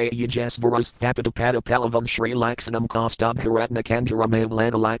Pankajakarnikale Yajasvaras Thapatapada Palavam Shri Laksanam Kostabharatna Kantaramam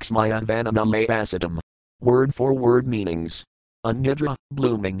Lanalaxmaya Vanamale Asitam. Word for word meanings. Anidra,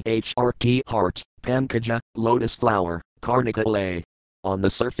 blooming HRT heart, Pankaja, lotus flower, Karnikale. On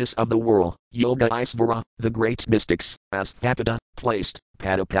the surface of the whirl, Yoga Isvara, the great mystics, Asthapada, placed,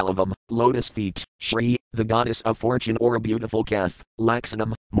 Padapalavam, lotus feet, Shri, the goddess of fortune or a beautiful calf,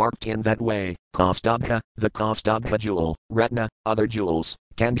 Laksanam, marked in that way, Kostabha, the Kostabha jewel, Ratna, other jewels,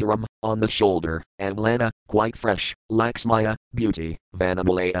 Kantaram, on the shoulder, Amlana, quite fresh, Laxmaya, beauty,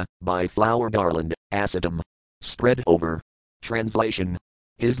 Vanamalaya, by flower garland, Asitam, spread over. Translation.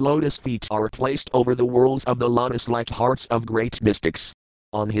 His lotus feet are placed over the whorls of the lotus-like hearts of great mystics.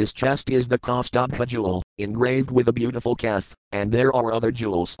 On his chest is the Kostabha jewel, engraved with a beautiful calf, and there are other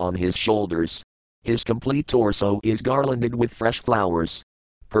jewels on his shoulders. His complete torso is garlanded with fresh flowers.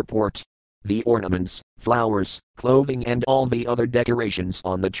 Purport. The ornaments, flowers, clothing and all the other decorations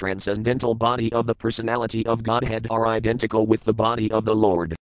on the transcendental body of the personality of Godhead are identical with the body of the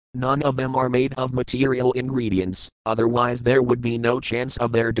Lord. None of them are made of material ingredients, otherwise there would be no chance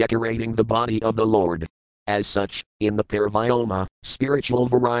of their decorating the body of the Lord. As such, in the Paravyoma, spiritual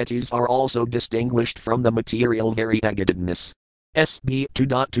varieties are also distinguished from the material variegatedness. SB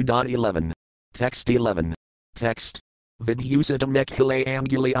 2.2.11. Text 11. Text. Vidhusadam nekhile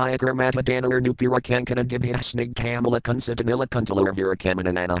anguli iakarmata danar nupira kankana dibhyasnig kamala kunsitanila kuntalar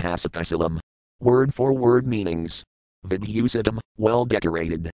virakamana hasapasilam. Word for word meanings. Vidhusadam, well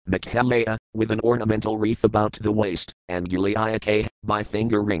decorated, Mekhalea, with an ornamental wreath about the waist, Anguliake, by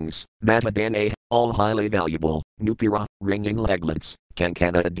finger rings, Matadane, all highly valuable, Nupira, ringing leglets,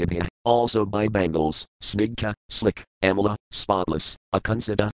 Kankana Adibya, also by bangles, Snigka, slick, Amala, spotless,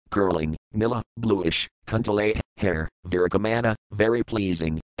 Akunsita, curling, Nila, bluish, Kuntale, hair, Virakamana, very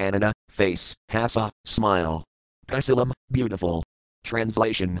pleasing, Anana, face, Hasa, smile. Pasilam, beautiful.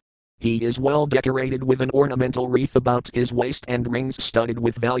 Translation. He is well decorated with an ornamental wreath about his waist and rings studded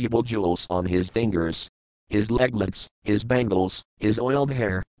with valuable jewels on his fingers. His leglets, his bangles, his oiled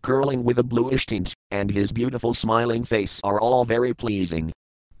hair, curling with a bluish tint, and his beautiful smiling face are all very pleasing.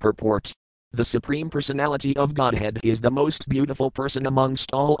 Purport. The Supreme Personality of Godhead is the most beautiful person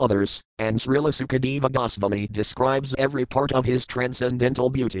amongst all others, and Srila Sukadeva Goswami describes every part of his transcendental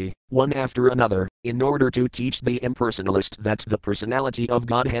beauty, one after another, in order to teach the impersonalist that the personality of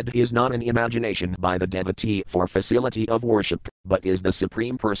Godhead is not an imagination by the devotee for facility of worship, but is the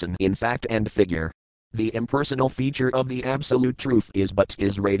Supreme Person in fact and figure. The impersonal feature of the Absolute Truth is but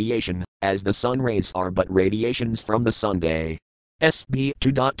his radiation, as the sun rays are but radiations from the sunday. SB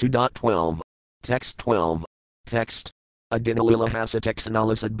 2.2.12. Text 12. Text. Adinalila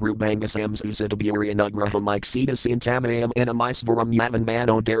hasatexanalasad brubangasam susadaburi anugraham ixidas intamayam enamisvaram yavan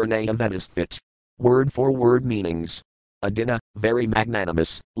mano daranaya vedisthit. Word for word meanings. Adina, very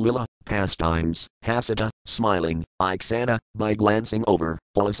magnanimous, Lila, pastimes, Hasata, smiling, Iksana, by glancing over,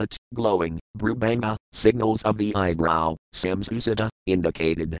 Palasat, glowing, Brubanga, signals of the eyebrow, Samsusata,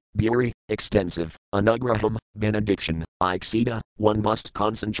 indicated, Buri, extensive, Anugraham, benediction, Iksida, one must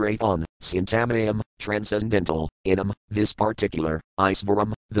concentrate on, Sintamayam, transcendental, Inam, this particular,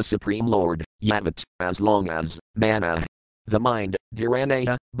 Isvaram, the Supreme Lord, Yavat, as long as, Mana, the mind,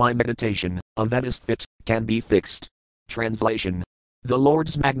 Dhiranaya, by meditation, Avedisthit, can be fixed. Translation. The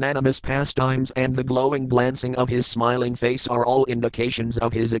Lord's magnanimous pastimes and the glowing glancing of his smiling face are all indications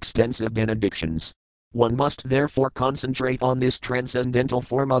of his extensive benedictions. One must therefore concentrate on this transcendental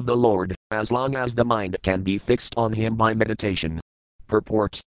form of the Lord, as long as the mind can be fixed on him by meditation.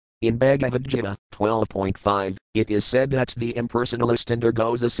 Purport. In Bhagavad Gita 12.5, it is said that the impersonalist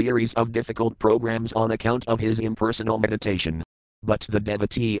undergoes a series of difficult programs on account of his impersonal meditation. But the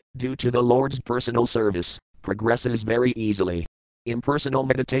devotee, due to the Lord's personal service, progresses very easily. Impersonal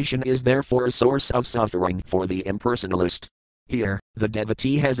meditation is therefore a source of suffering for the impersonalist. Here, the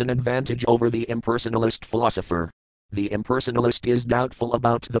devotee has an advantage over the impersonalist philosopher. The impersonalist is doubtful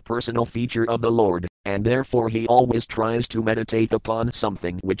about the personal feature of the Lord, and therefore he always tries to meditate upon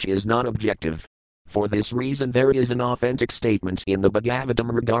something which is not objective. For this reason there is an authentic statement in the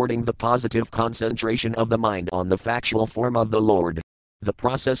Bhagavatam regarding the positive concentration of the mind on the factual form of the Lord. The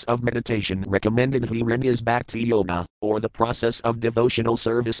process of meditation recommended herein is Bhakti Yoga, or the process of devotional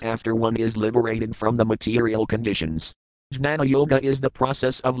service after one is liberated from the material conditions. Jnana Yoga is the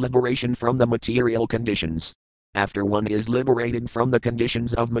process of liberation from the material conditions. After one is liberated from the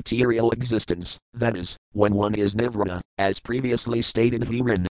conditions of material existence, that is, when one is nivritta, as previously stated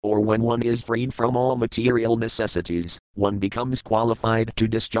herein, or when one is freed from all material necessities, one becomes qualified to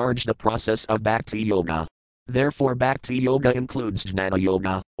discharge the process of Bhakti Yoga. Therefore Bhakti Yoga includes Jnana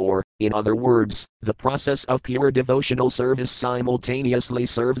Yoga, or, in other words, the process of pure devotional service simultaneously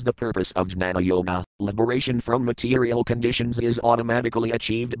serves the purpose of Jnana Yoga. Liberation from material conditions is automatically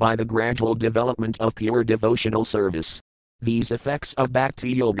achieved by the gradual development of pure devotional service. These effects of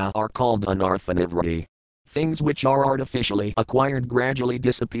Bhakti Yoga are called anartha-nivritti. Things which are artificially acquired gradually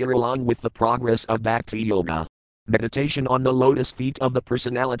disappear along with the progress of Bhakti Yoga. Meditation on the lotus feet of the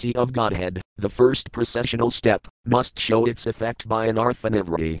personality of Godhead, the first processional step, must show its effect by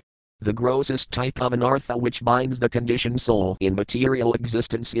anartha-nivritti. The grossest type of anartha which binds the conditioned soul in material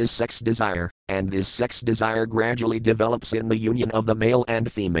existence is sex desire, and this sex desire gradually develops in the union of the male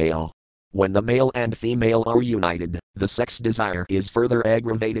and female. When the male and female are united, the sex desire is further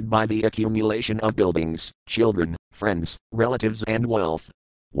aggravated by the accumulation of buildings, children, friends, relatives, and wealth.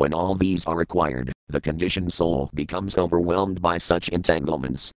 When all these are acquired, the conditioned soul becomes overwhelmed by such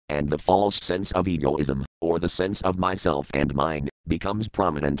entanglements, and the false sense of egoism, or the sense of myself and mine, becomes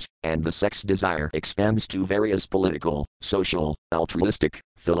prominent, and the sex desire expands to various political, social, altruistic,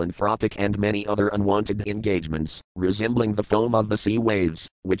 philanthropic, and many other unwanted engagements, resembling the foam of the sea waves,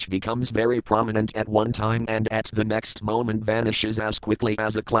 which becomes very prominent at one time and at the next moment vanishes as quickly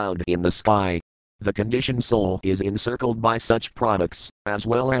as a cloud in the sky. The conditioned soul is encircled by such products, as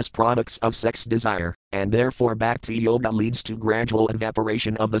well as products of sex desire, and therefore Bhakti Yoga leads to gradual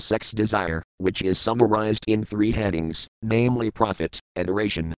evaporation of the sex desire, which is summarized in three headings, namely profit,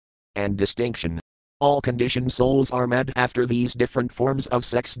 adoration, and distinction. All conditioned souls are mad after these different forms of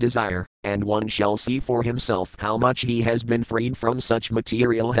sex desire, and one shall see for himself how much he has been freed from such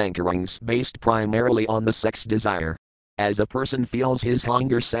material hankerings based primarily on the sex desire. As a person feels his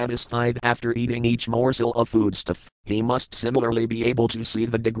hunger satisfied after eating each morsel of foodstuff, he must similarly be able to see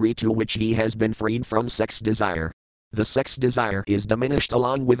the degree to which he has been freed from sex desire. The sex desire is diminished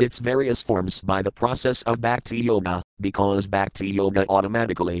along with its various forms by the process of Bhakti Yoga, because Bhakti Yoga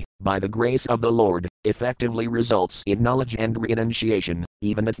automatically, by the grace of the Lord, effectively results in knowledge and renunciation,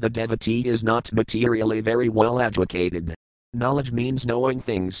 even if the devotee is not materially very well educated. Knowledge means knowing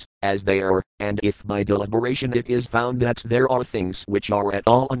things as they are, and if by deliberation it is found that there are things which are at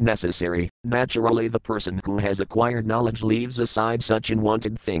all unnecessary, naturally the person who has acquired knowledge leaves aside such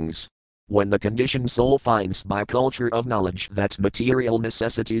unwanted things. When the conditioned soul finds by culture of knowledge that material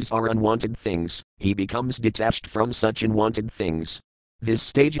necessities are unwanted things, he becomes detached from such unwanted things. This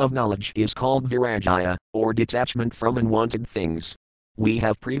stage of knowledge is called virajaya, or detachment from unwanted things. We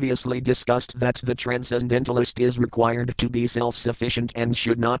have previously discussed that the transcendentalist is required to be self-sufficient and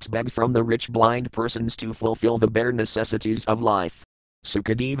should not beg from the rich blind persons to fulfill the bare necessities of life.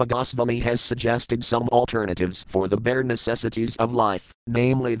 Sukadeva Goswami has suggested some alternatives for the bare necessities of life,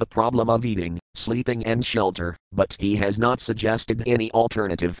 namely the problem of eating, sleeping and shelter, but he has not suggested any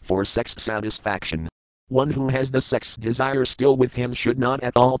alternative for sex satisfaction. One who has the sex desire still with him should not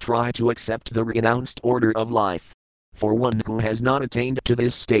at all try to accept the renounced order of life. For one who has not attained to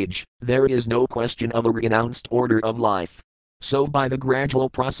this stage, there is no question of a renounced order of life. So by the gradual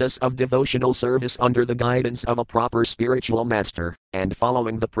process of devotional service under the guidance of a proper spiritual master, and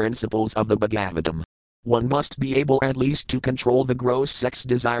following the principles of the Bhagavatam, one must be able at least to control the gross sex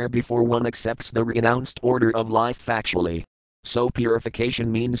desire before one accepts the renounced order of life factually. So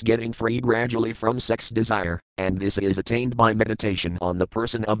purification means getting free gradually from sex desire, and this is attained by meditation on the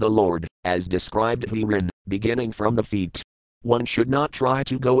person of the Lord, as described herein, beginning from the feet. One should not try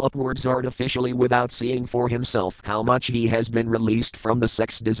to go upwards artificially without seeing for himself how much he has been released from the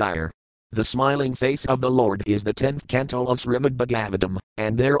sex desire. The smiling face of the Lord is the 10th canto of Srimad Bhagavatam,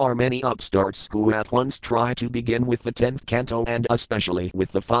 and there are many upstarts who at once try to begin with the 10th canto and especially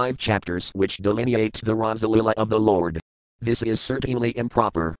with the 5 chapters which delineate the Rasalila of the Lord. This is certainly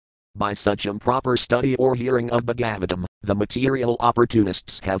improper. By such improper study or hearing of Bhagavatam, the material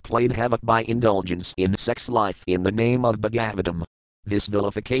opportunists have played havoc by indulgence in sex life in the name of Bhagavatam. This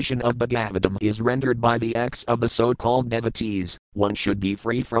vilification of Bhagavatam is rendered by the acts of the so-called devotees. One should be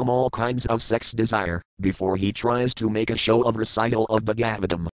free from all kinds of sex desire, before he tries to make a show of recital of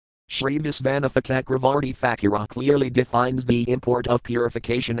Bhagavatam. Sri Visvanatha Chakravarti Thakura clearly defines the import of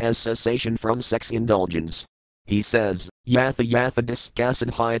purification as cessation from sex indulgence. He says, Yatha yatha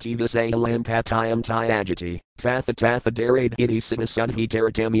discasanhyati visayalam patayam tyajati, tatha tatha darade iti siddhasadhi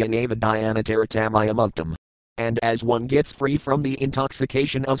taratamya navadhyana taratamayam uktam. And as one gets free from the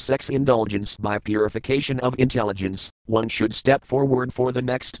intoxication of sex indulgence by purification of intelligence, one should step forward for the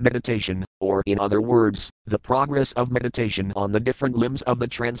next meditation, or in other words, the progress of meditation on the different limbs of the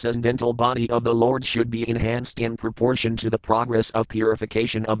transcendental body of the Lord should be enhanced in proportion to the progress of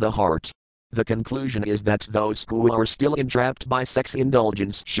purification of the heart. The conclusion is that those who are still entrapped by sex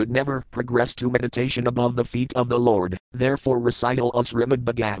indulgence should never progress to meditation above the feet of the Lord, therefore recital of Srimad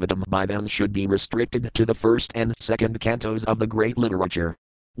Bhagavatam by them should be restricted to the 1st and 2nd cantos of the great literature.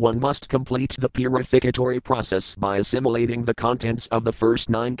 One must complete the purificatory process by assimilating the contents of the first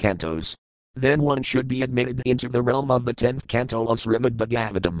 9 cantos. Then one should be admitted into the realm of the 10th canto of Srimad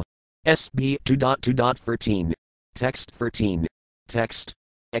Bhagavatam. SB 2.2.13. Text 13. Text.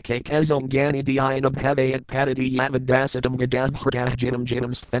 Ekakazongani diyanabhavayat padati yavadasatam gadabhratah jinam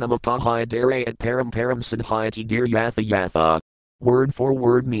jinam sphenamapahaya darayat param param sanhyati dir yatha yatha. Word for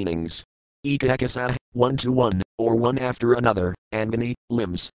word meanings. Ekakasa, one to one, or one after another, angani,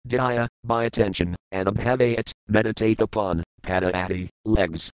 limbs, dhyaya, by attention, anabhavayat, meditate upon, padati,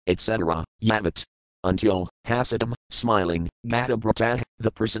 legs, etc., yavat, until, hasatam, smiling, gadabhratah,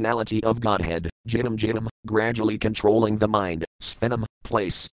 the personality of Godhead, jinam jinam, gradually controlling the mind, sphenam,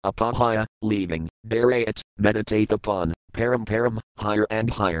 place, apahaya, leaving, darayat, meditate upon, param param, higher and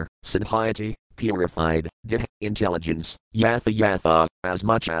higher, sanhyati, purified, intelligence, yatha, as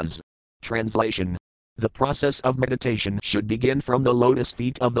much as. Translation. The process of meditation should begin from the lotus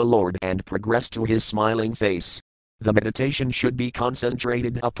feet of the Lord and progress to his smiling face. The meditation should be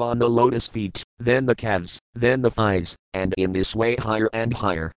concentrated upon the lotus feet, then the calves, then the thighs, and in this way higher and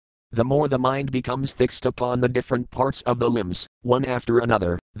higher. The more the mind becomes fixed upon the different parts of the limbs, one after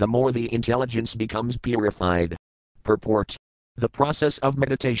another, the more the intelligence becomes purified. Purport. The process of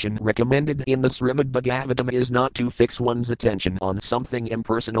meditation recommended in the Srimad Bhagavatam is not to fix one's attention on something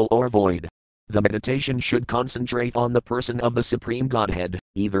impersonal or void. The meditation should concentrate on the person of the Supreme Godhead,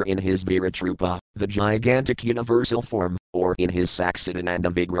 either in his Viratrupa, the gigantic universal form, or in his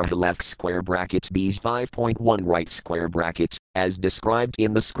Saksidananda Vigraha left square bracket B's 5.1 right square bracket, as described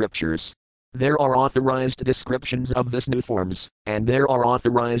in the scriptures. There are authorized descriptions of this new forms, and there are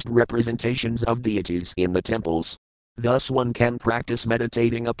authorized representations of deities in the temples. Thus one can practice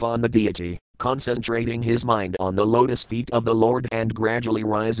meditating upon the deity, concentrating his mind on the lotus feet of the Lord and gradually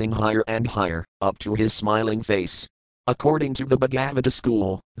rising higher and higher, up to his smiling face. According to the Bhagavata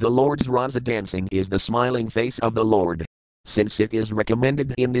school, the Lord's rasa dancing is the smiling face of the Lord. Since it is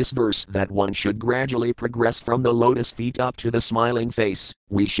recommended in this verse that one should gradually progress from the lotus feet up to the smiling face,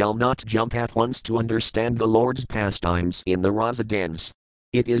 we shall not jump at once to understand the Lord's pastimes in the rasa dance.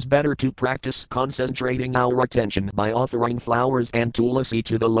 It is better to practice concentrating our attention by offering flowers and tulasi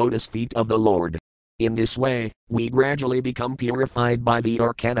to the lotus feet of the Lord. In this way, we gradually become purified by the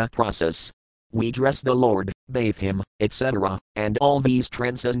arcana process. We dress the Lord, bathe him, etc., and all these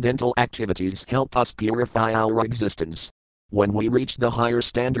transcendental activities help us purify our existence. When we reach the higher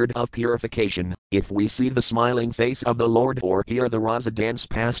standard of purification, if we see the smiling face of the Lord or hear the rasa dance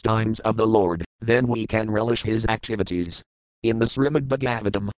pastimes of the Lord, then we can relish his activities. In the Srimad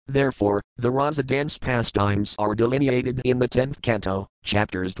Bhagavatam, therefore, the rasa dance pastimes are delineated in the 10th canto,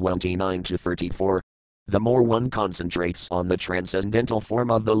 chapters 29 to 34. The more one concentrates on the transcendental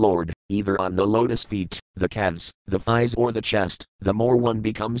form of the Lord, either on the lotus feet, the calves, the thighs or the chest, the more one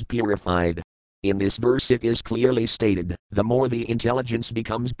becomes purified. In this verse it is clearly stated, the more the intelligence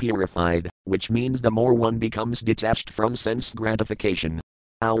becomes purified, which means the more one becomes detached from sense gratification.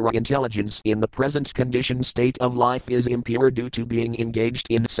 Our intelligence in the present conditioned state of life is impure due to being engaged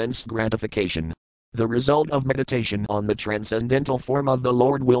in sense gratification. The result of meditation on the transcendental form of the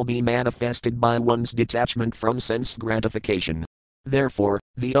Lord will be manifested by one's detachment from sense gratification. Therefore,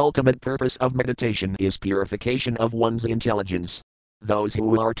 the ultimate purpose of meditation is purification of one's intelligence. Those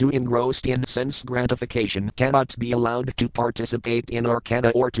who are too engrossed in sense gratification cannot be allowed to participate in arcana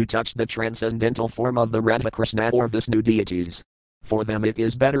or to touch the transcendental form of the Radhakrishna or Vishnu deities. For them it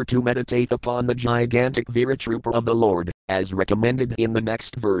is better to meditate upon the gigantic Viratrupa of the Lord, as recommended in the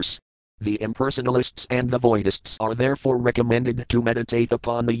next verse. The impersonalists and the voidists are therefore recommended to meditate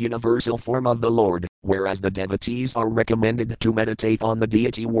upon the universal form of the Lord, whereas the devotees are recommended to meditate on the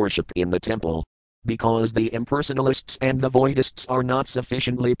deity worship in the temple. Because the impersonalists and the voidists are not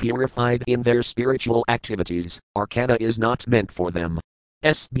sufficiently purified in their spiritual activities, arcana is not meant for them.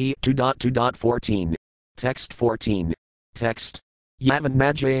 SB 2.2.14. Text 14. Text. Yavan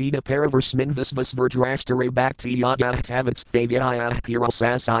Majayita Paraversmin Visvasverdrastare Bhakti Yadah Tavits Thavyayah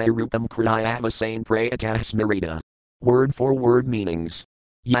Pirasasaya Rupam Kriyavasane Prayatah Smarita. Word for word meanings.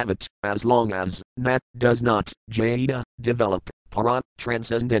 Yavat, as long as, Nat, does not, Jayita, develop, Para,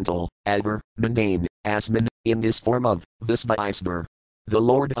 transcendental, Avar, mundane, Asman, in this form of, Visvaisvar. The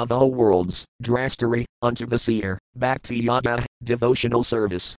Lord of all worlds, Drastari, unto the seer, Bhakti Yadah, devotional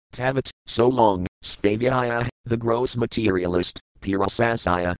service, Tavat, so long, Svavyaya, the gross materialist,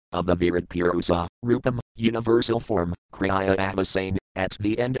 Pirasasaya, of the Virat Purusa, Rupam, universal form, Kriya Avasane, at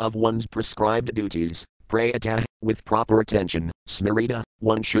the end of one's prescribed duties, Prayata, with proper attention, Smarita,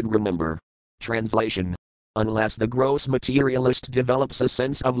 one should remember. Translation. Unless the gross materialist develops a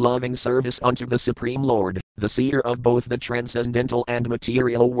sense of loving service unto the Supreme Lord, the seer of both the transcendental and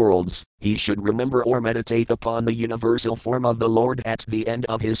material worlds, he should remember or meditate upon the universal form of the Lord at the end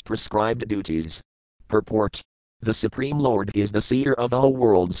of his prescribed duties. Purport. The Supreme Lord is the seer of all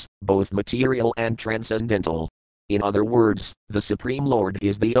worlds, both material and transcendental. In other words, the Supreme Lord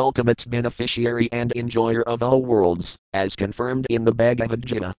is the ultimate beneficiary and enjoyer of all worlds, as confirmed in the Bhagavad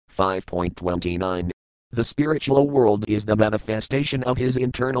Gita 5.29. The spiritual world is the manifestation of his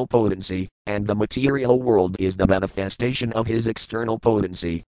internal potency, and the material world is the manifestation of his external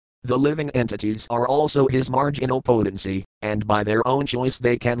potency. The living entities are also his marginal potency, and by their own choice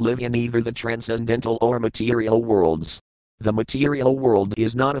they can live in either the transcendental or material worlds. The material world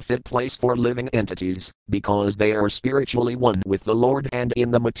is not a fit place for living entities, because they are spiritually one with the Lord, and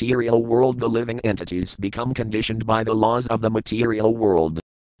in the material world the living entities become conditioned by the laws of the material world.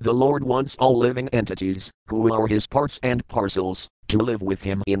 The Lord wants all living entities, who are His parts and parcels, to live with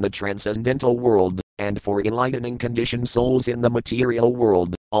Him in the transcendental world, and for enlightening conditioned souls in the material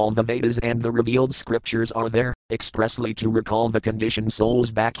world. All the Vedas and the revealed scriptures are there, expressly to recall the conditioned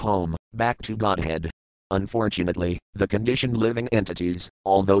souls back home, back to Godhead. Unfortunately, the conditioned living entities,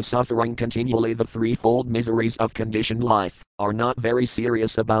 although suffering continually the threefold miseries of conditioned life, are not very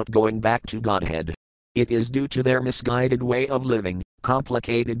serious about going back to Godhead. It is due to their misguided way of living,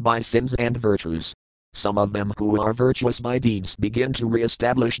 complicated by sins and virtues. Some of them who are virtuous by deeds begin to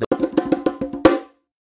re-establish the